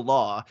natural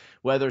law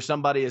whether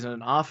somebody is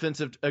an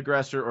offensive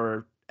aggressor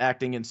or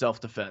acting in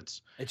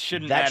self-defense. It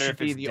shouldn't That matter should if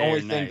be it's the day only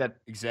or thing night. that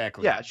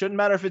Exactly. Yeah, it shouldn't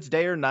matter if it's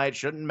day or night.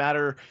 Shouldn't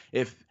matter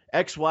if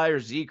X, Y, or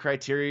Z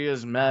criteria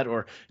is met,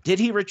 or did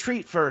he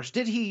retreat first?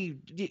 Did he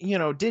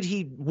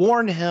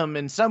warn him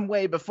in some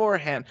way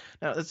beforehand?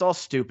 No, it's all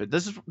stupid.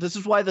 This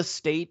is why the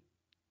state.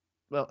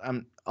 Well,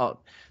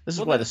 this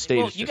is why the state.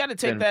 Well, is you just got to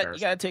take been that. You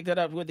embarrassed. got to take that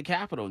up with the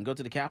Capitol and go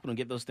to the Capitol and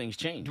get those things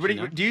changed.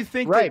 What do you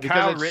think Right, that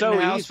Kyle because it's so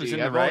Rittenhouse was easy. in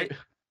the I've always- right?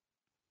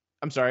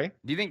 I'm sorry.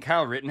 Do you think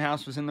Kyle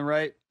Rittenhouse was in the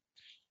right?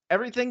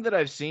 everything that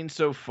I've seen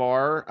so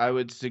far, I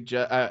would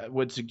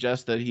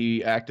suggest that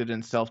he acted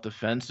in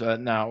self-defense.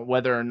 Now,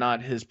 whether or not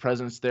his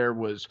presence there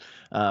was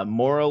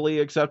morally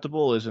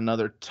acceptable is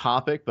another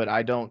topic. But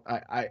I don't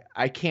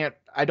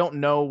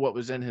know what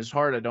was in his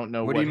heart. I don't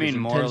know What do you his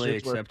mean morally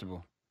intentions were.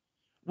 acceptable?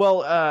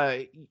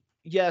 Well,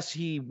 yes,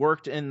 he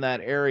worked in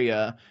that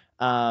area,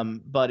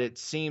 but it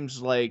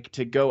seems like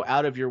to go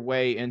out of your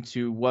way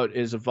into what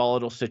is a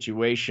volatile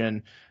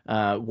situation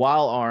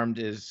while armed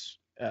is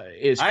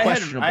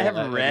questionable. I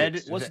have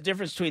read. What's the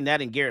difference between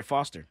that and Garrett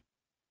Foster?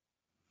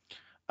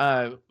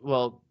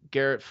 Well,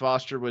 Garrett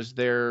Foster was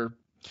there.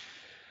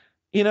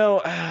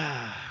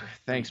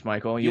 Thanks,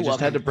 Michael. You just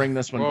had to bring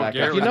this one back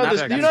up.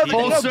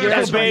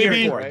 That's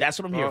baby. That's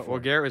what I'm here for. Well,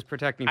 Garrett was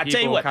protecting I people.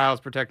 tell you what, Kyle's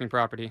protecting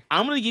property.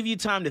 I'm going to give you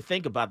time to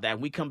think about that.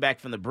 When we come back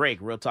from the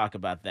break, we'll talk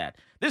about that.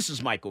 This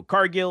is Michael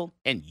Cargill,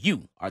 and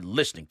you are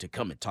listening to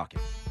Come and Talk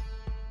It.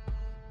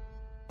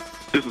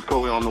 This is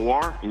Coley on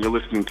Noir, and you're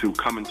listening to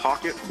Come and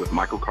Talk It with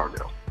Michael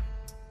Cargill.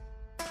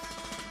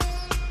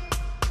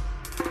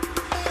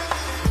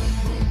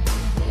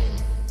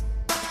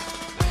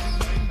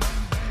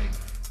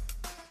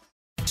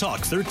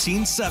 Talk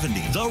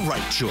 1370, the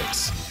right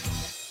choice.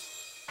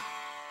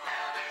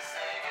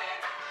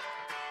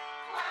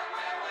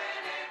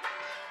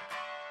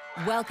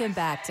 Welcome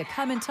back to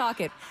Come and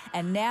Talk It.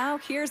 And now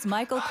here's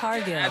Michael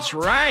Cargill. That's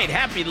right.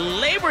 Happy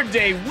Labor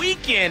Day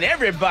weekend,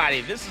 everybody.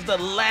 This is the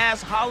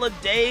last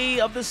holiday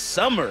of the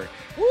summer.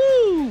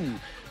 Woo!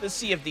 Let's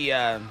see if the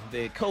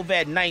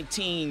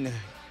COVID-19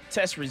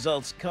 test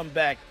results come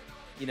back,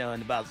 in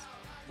about,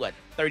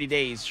 30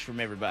 days from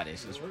everybody.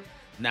 So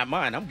not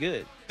mine. I'm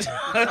good.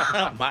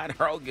 Mine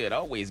are all good.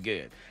 Always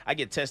good. I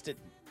get tested.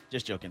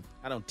 Just joking.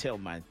 I don't tell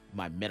my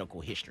medical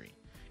history.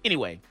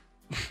 Anyway,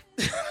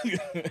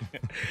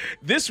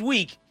 this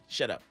week,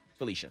 shut up,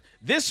 Felicia.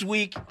 This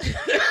week,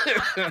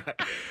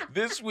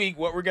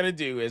 what we're going to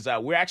do is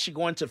we're actually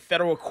going to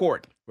federal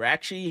court. We're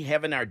actually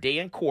having our day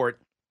in court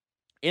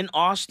in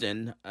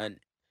Austin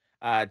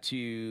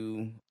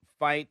to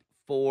fight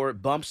for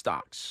bump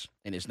stocks.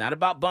 And it's not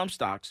about bump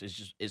stocks.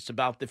 It's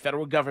about the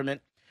federal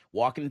government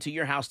walking into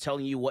your house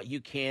telling you what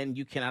you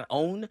cannot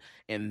own,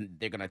 and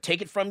they're going to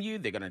take it from you.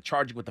 They're going to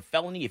charge you with a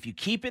felony if you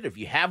keep it, if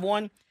you have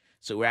one.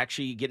 So we're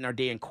actually getting our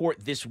day in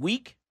court this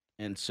week,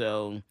 and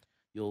so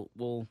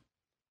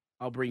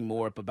I'll bring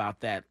more up about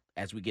that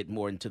as we get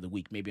more into the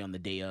week, maybe on the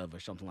day of or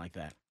something like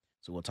that.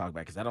 So we'll talk about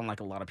it, because I don't like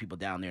a lot of people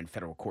down there in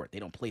federal court. They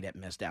don't play that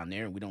mess down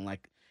there, and we don't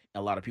like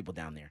a lot of people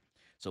down there.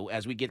 So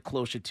as we get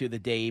closer to the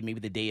day, maybe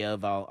the day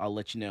of, I'll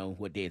let you know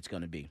what day it's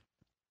going to be.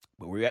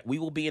 But we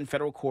will be in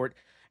federal court,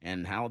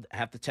 and I'll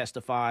have to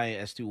testify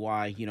as to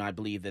why, I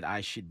believe that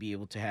I should be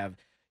able to have,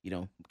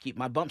 keep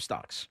my bump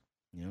stocks,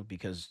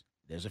 because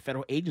there's a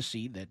federal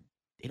agency that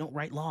they don't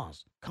write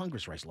laws.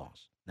 Congress writes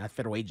laws, not a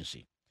federal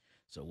agency.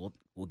 So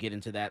we'll get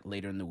into that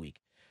later in the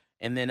week.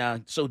 And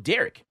then, so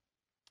Derek.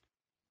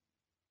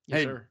 Yes,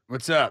 hey, sir.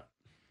 What's up?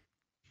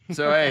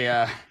 So,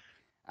 hey,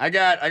 I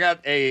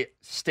got a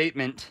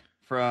statement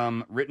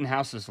from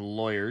Rittenhouse's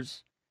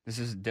lawyers. This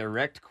is a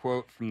direct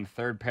quote from the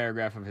third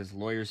paragraph of his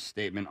lawyer's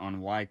statement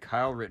on why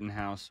Kyle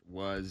Rittenhouse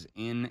was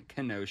in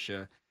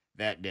Kenosha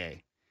that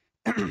day.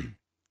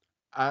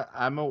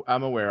 I'm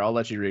aware. I'll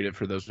let you read it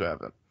for those who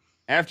haven't.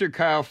 After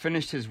Kyle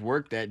finished his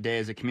work that day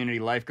as a community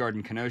lifeguard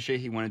in Kenosha,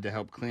 he wanted to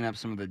help clean up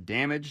some of the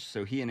damage,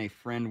 so he and a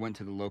friend went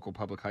to the local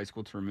public high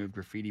school to remove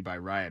graffiti by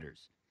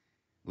rioters.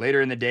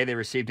 Later in the day, they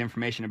received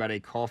information about a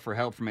call for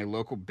help from a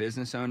local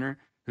business owner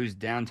whose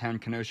downtown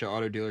Kenosha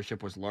auto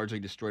dealership was largely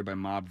destroyed by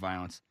mob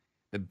violence.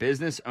 The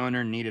business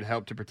owner needed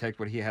help to protect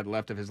what he had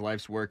left of his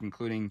life's work,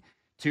 including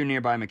 2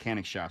 nearby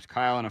mechanic shops.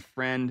 Kyle and a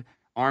friend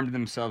armed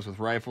themselves with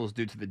rifles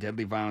due to the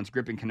deadly violence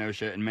gripping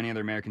Kenosha and many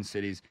other American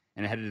cities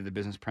and headed to the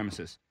business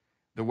premises.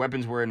 The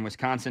weapons were in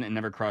Wisconsin and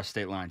never crossed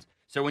state lines.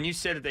 So when you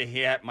said that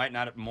he might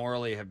not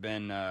morally have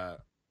been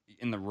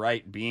in the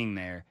right being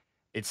there,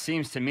 it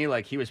seems to me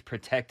like he was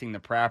protecting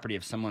the property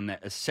of someone that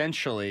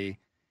essentially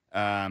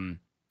asked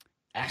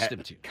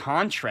him to,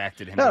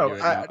 contracted him. No, to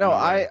do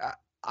it.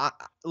 I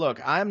look.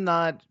 I'm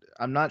not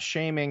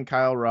shaming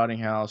Kyle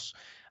Rittenhouse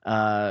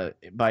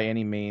by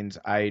any means.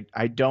 I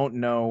don't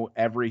know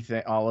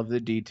everything, all of the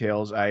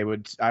details. I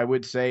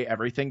would say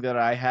everything that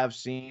I have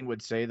seen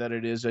would say that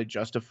it is a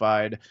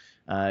justified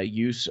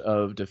use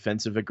of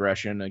defensive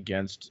aggression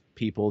against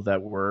people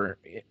that were,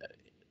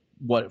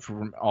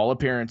 from all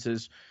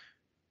appearances,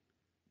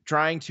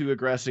 trying to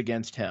aggress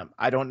against him.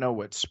 I don't know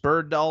what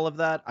spurred all of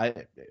that.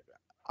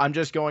 I'm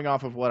just going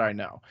off of what I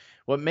know.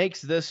 What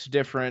makes this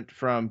different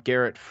from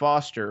Garrett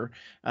Foster?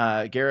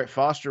 Garrett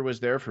Foster was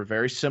there for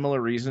very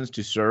similar reasons,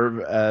 to serve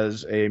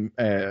as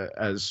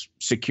as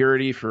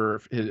security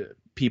for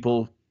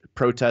people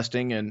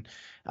protesting, and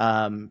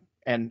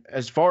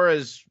as far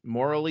as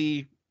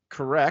morally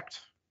correct,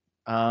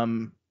 I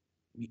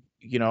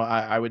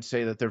would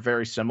say that they're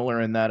very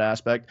similar in that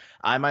aspect.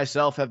 I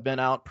myself have been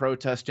out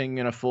protesting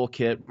in a full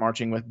kit,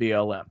 marching with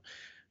BLM.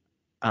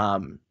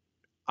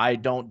 I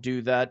don't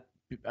do that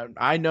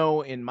I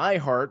know in my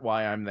heart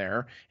why I'm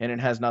there, and it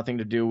has nothing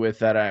to do with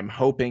that I'm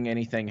hoping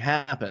anything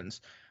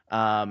happens.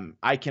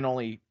 I can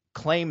only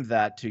claim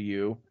that to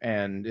you,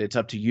 and it's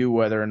up to you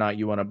whether or not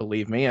you want to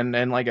believe me.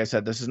 And like I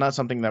said, this is not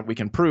something that we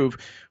can prove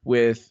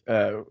with.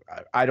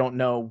 I don't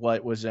know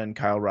what was in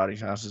Kyle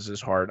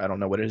Rittenhouse's heart. I don't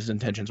know what his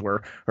intentions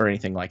were or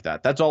anything like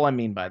that. That's all I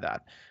mean by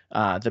that.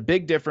 The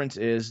big difference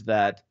is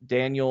that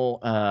Daniel,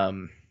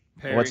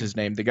 what's his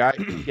name? The guy,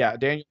 yeah,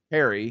 Daniel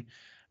Perry,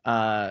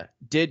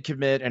 did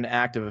commit an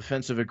act of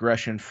offensive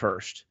aggression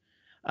first.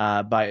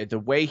 By the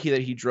way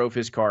that he drove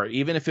his car,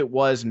 even if it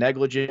was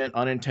negligent,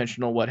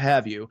 unintentional, what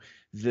have you,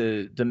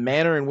 the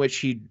manner in which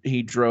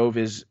he drove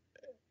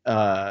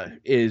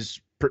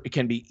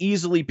can be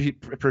easily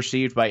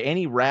perceived by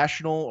any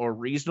rational or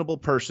reasonable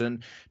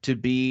person to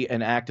be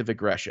an act of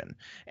aggression.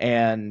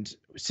 And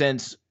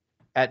since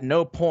at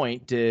no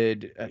point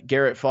did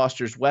Garrett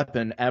Foster's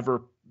weapon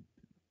ever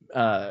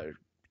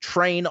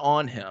train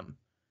on him,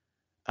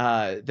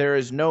 there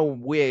is no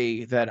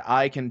way that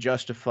I can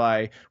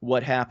justify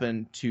what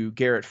happened to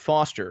Garrett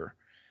Foster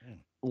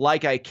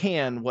like I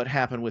can what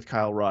happened with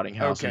Kyle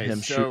Rittenhouse and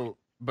him shooting.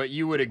 But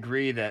you would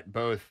agree that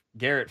both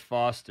Garrett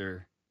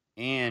Foster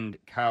and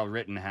Kyle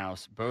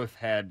Rittenhouse both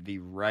had the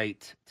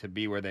right to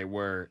be where they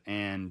were,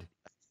 and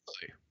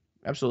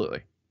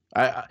absolutely.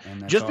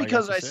 Just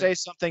because I say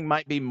something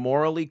might be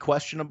morally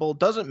questionable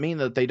doesn't mean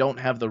that they don't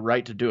have the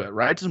right to do it.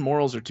 Rights and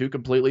morals are two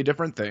completely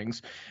different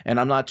things, and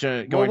I'm not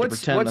going to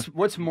pretend.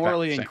 What's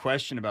morally in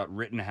question about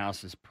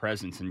Rittenhouse's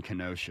presence in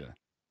Kenosha?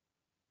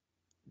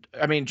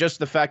 I mean, just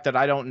the fact that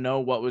I don't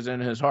know what was in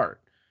his heart.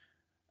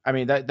 I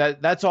mean,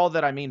 that's all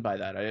that I mean by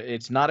that.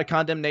 It's not a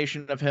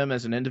condemnation of him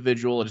as an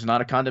individual. It's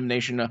not a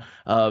condemnation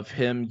of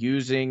him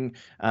using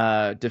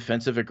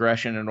defensive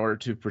aggression in order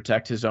to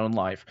protect his own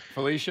life.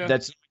 Felicia?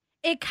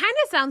 It kind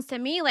of sounds to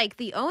me like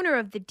the owner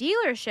of the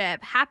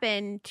dealership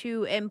happened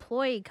to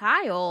employ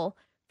Kyle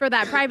for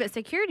that private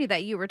security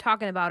that you were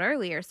talking about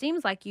earlier.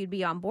 Seems like you'd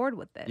be on board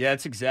with this. Yeah,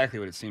 that's exactly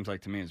what it seems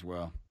like to me as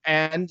well.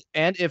 And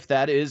if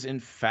that is in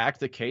fact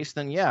the case,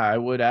 then yeah, I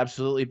would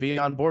absolutely be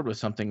on board with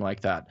something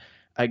like that.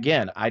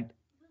 Again, I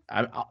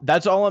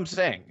that's all I'm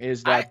saying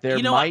is that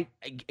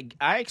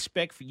I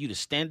expect for you to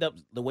stand up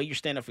the way you're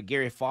standing up for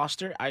Gary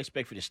Foster. I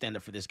expect for you to stand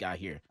up for this guy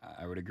here.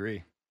 I would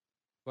agree.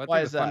 Well, I Why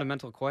think is the that?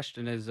 fundamental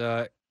question is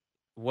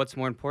what's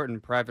more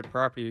important, private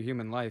property or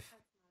human life?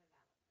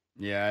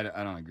 Yeah,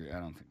 I don't agree. I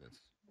don't think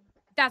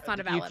that's not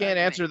a valid You can't argument.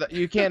 answer that.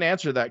 You can't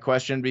answer that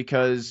question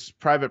because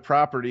private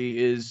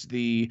property is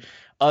the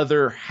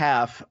other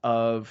half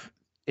of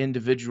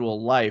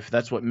individual life.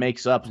 That's what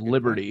makes up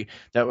liberty.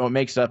 That's what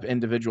makes up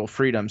individual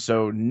freedom.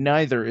 So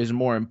neither is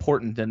more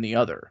important than the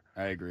other.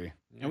 I agree.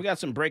 And we got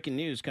some breaking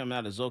news coming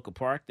out of Zoka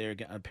Park. There,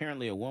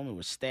 apparently, a woman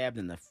was stabbed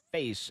in the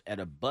face at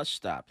a bus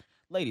stop.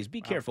 Ladies,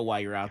 be careful while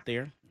you're out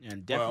there,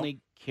 and definitely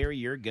carry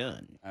your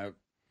gun. I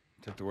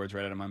took the words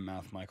right out of my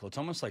mouth, Michael. It's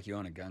almost like you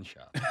own a gun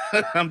shop.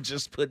 I'm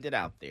just putting it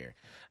out there,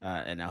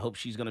 and I hope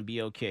she's going to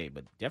be okay.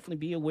 But definitely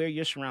be aware of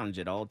your surroundings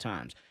at all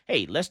times.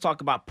 Hey, let's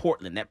talk about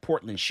Portland, that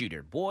Portland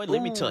shooter. Boy,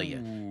 let me tell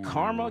you,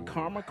 karma.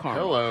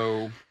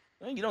 Hello.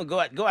 You don't go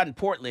out in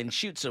Portland and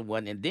shoot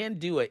someone and then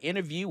do an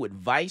interview with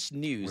Vice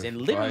News and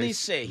literally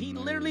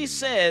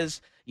says,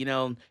 you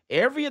know,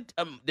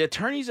 the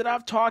attorneys that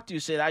I've talked to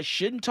said I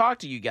shouldn't talk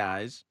to you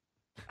guys.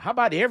 How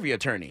about every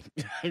attorney?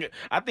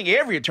 I think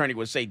every attorney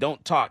would say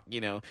don't talk,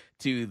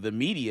 to the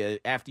media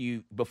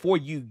before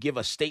you give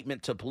a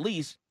statement to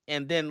police.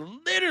 And then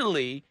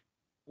literally,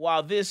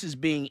 while this is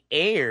being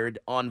aired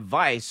on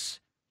Vice,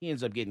 he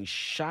ends up getting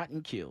shot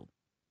and killed.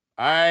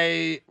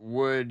 I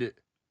would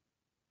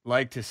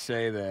like to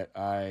say that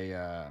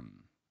I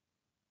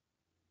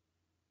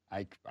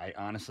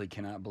honestly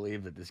cannot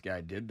believe that this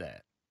guy did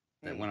that.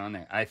 That went on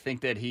there. I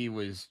think that he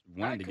was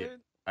wanted to get.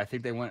 I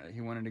think he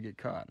wanted to get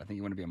caught. I think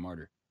he wanted to be a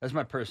martyr. That's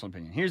my personal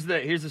opinion. Here's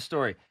the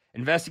story.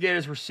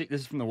 Investigators were this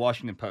is from the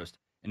Washington Post.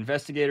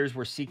 Investigators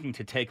were seeking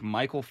to take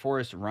Michael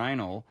Forrest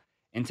Reinl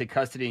into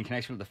custody in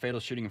connection with the fatal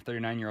shooting of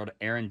 39-year-old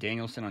Aaron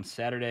Danielson on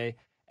Saturday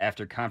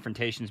after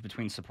confrontations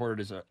between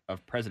supporters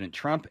of President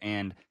Trump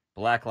and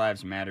Black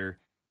Lives Matter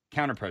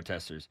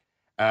counter-protesters.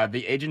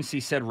 The agency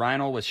said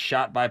Reinl was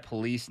shot by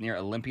police near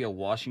Olympia,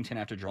 Washington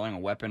after drawing a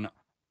weapon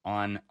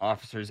on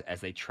officers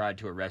as they tried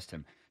to arrest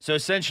him. So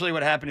essentially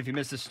what happened, if you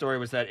missed this story,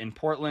 was that in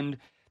Portland,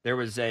 there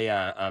was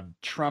a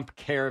Trump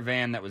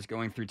caravan that was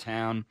going through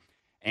town,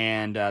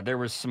 and there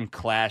was some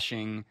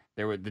clashing.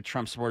 The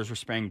Trump supporters were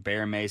spraying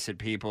bear mace at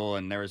people,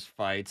 and there was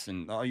fights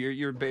and all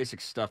your basic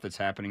stuff that's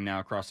happening now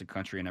across the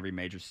country in every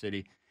major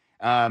city.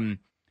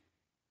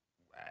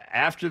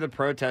 After the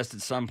protest,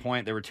 at some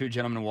point, there were two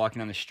gentlemen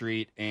walking on the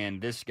street,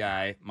 and this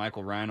guy,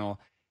 Michael Reinl,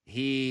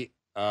 you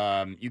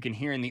can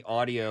hear in the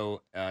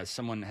audio,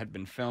 someone had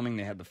been filming.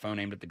 They had the phone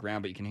aimed at the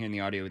ground, but you can hear in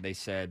the audio, they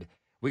said,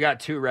 "We got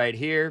two right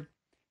here."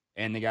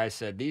 And the guy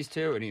said, "These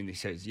two?" And he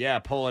says, "Yeah,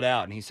 pull it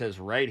out." And he says,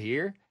 "Right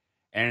here?"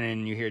 And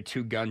then you hear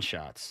two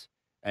gunshots.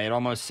 And it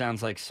almost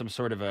sounds like some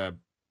sort of a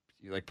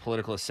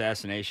political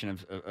assassination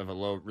of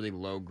a really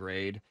low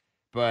grade.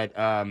 But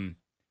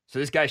So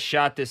this guy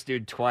shot this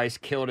dude twice,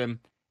 killed him,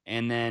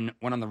 and then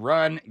went on the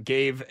run,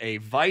 gave a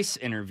Vice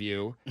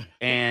interview,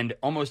 and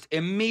almost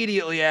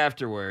immediately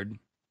afterward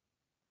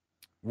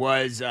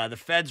was the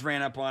feds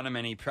ran up on him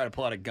and he tried to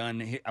pull out a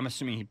gun. I'm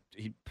assuming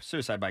he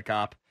suicide by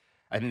cop.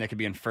 I think that could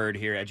be inferred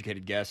here,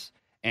 educated guess.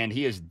 And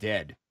he is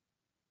dead.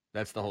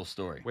 That's the whole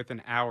story.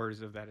 Within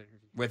hours of that interview.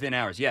 Within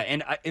hours, yeah.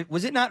 And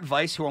was it not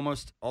Vice who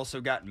almost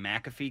also got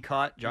McAfee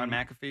caught, John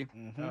McAfee?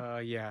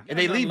 Yeah. And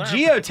they leave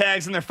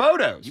geotags in their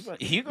photos.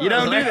 You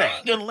don't do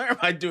that. You're going to learn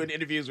by doing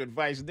interviews with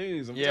Vice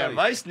News. I'm telling you.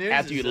 Vice News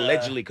After you is,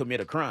 allegedly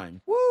commit a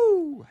crime.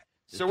 Woo!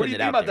 So what do you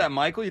think about there. that,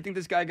 Michael? You think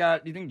this guy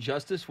do you think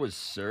justice was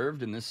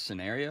served in this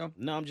scenario?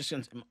 No,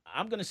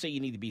 I'm gonna say you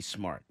need to be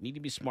smart. You need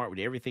to be smart with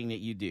everything that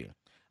you do.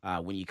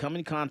 When you come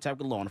in contact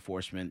with law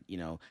enforcement,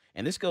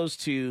 and this goes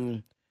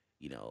to,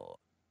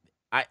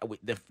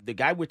 the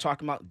guy we're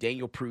talking about,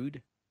 Daniel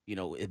Prude.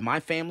 In my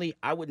family,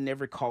 I would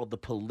never call the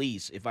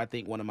police if I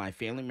think one of my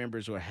family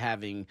members were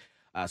having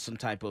some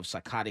type of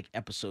psychotic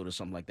episode or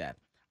something like that.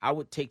 I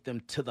would take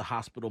them to the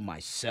hospital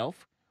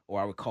myself, or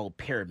I would call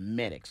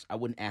paramedics. I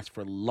wouldn't ask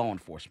for law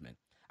enforcement.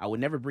 I would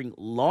never bring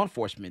law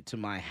enforcement to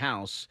my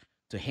house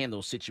to handle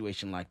a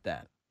situation like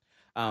that.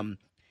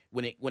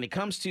 When it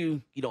comes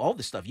to all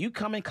this stuff, you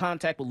come in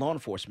contact with law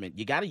enforcement,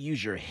 you got to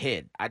use your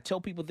head. I tell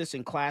people this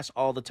in class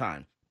all the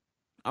time.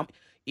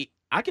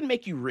 I can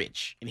make you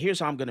rich, and here's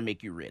how I'm going to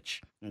make you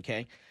rich.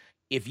 Okay,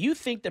 if you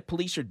think that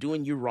police are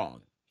doing you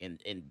wrong,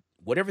 and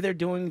whatever they're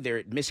doing,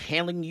 they're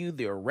mishandling you,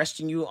 they're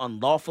arresting you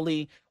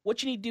unlawfully,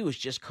 what you need to do is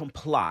just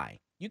comply.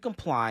 You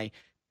comply,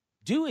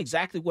 do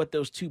exactly what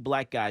those two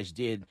black guys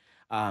did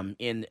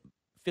in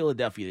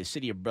Philadelphia, the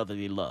city of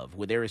brotherly love,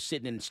 where they were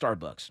sitting in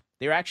Starbucks.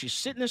 They were actually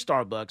sitting in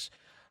Starbucks.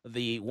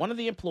 One of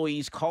the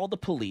employees called the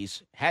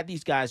police, had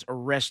these guys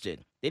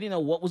arrested. They didn't know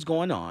what was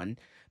going on.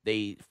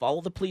 They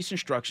followed the police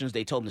instructions.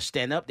 They told them to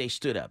stand up. They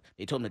stood up.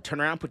 They told them to turn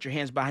around, put your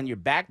hands behind your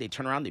back. They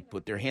turned around. They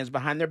put their hands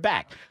behind their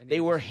back.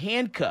 They were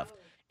handcuffed.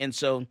 And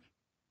so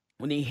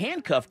when they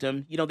handcuffed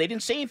them, they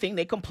didn't say anything.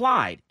 They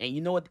complied. And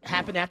you know what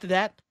happened after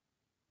that?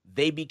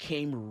 They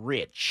became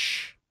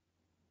rich.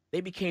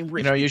 They became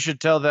rich. You should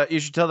tell that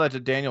to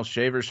Daniel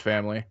Shaver's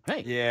family.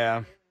 Hey.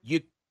 Yeah.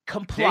 You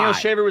comply. Daniel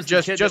Shaver was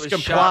the kid that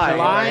was shot in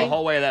the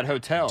hallway of that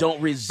hotel.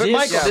 Don't resist. But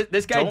Michael,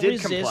 this guy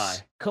did resist, comply.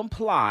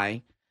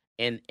 Comply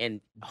and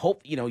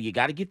hope, you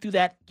got to get through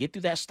that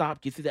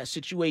stop, get through that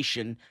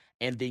situation,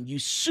 and then you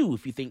sue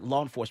if you think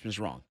law enforcement is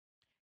wrong.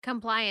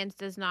 Compliance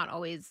does not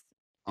always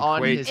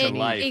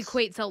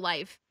equate to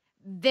life.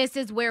 This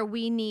is where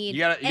we need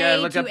you gotta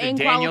look up the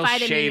Daniel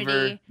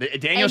Shaver.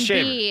 Daniel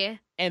Shaver.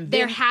 And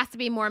there has to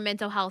be more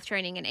mental health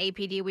training in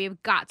APD. We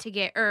have got to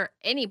get, or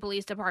any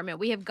police department,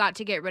 we have got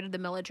to get rid of the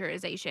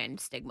militarization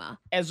stigma.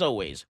 As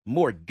always,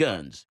 more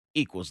guns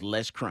equals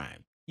less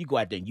crime. You go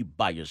out there and you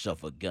buy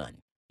yourself a gun.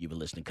 You've been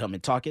listening to Come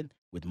and Talk It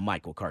with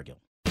Michael Cargill.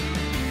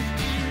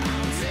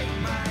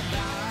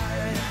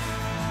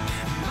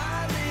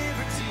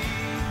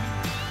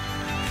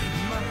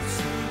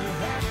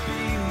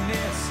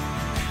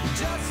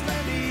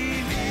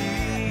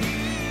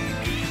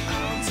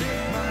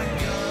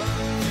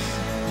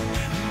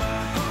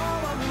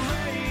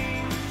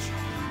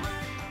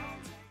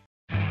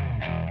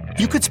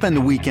 You could spend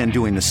the weekend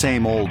doing the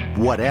same old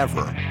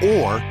whatever,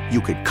 or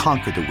you could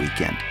conquer the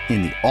weekend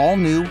in the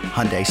all-new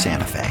Hyundai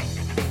Santa Fe.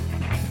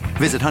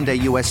 Visit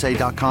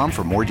HyundaiUSA.com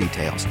for more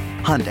details.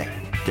 Hyundai,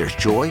 there's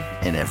joy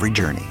in every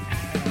journey.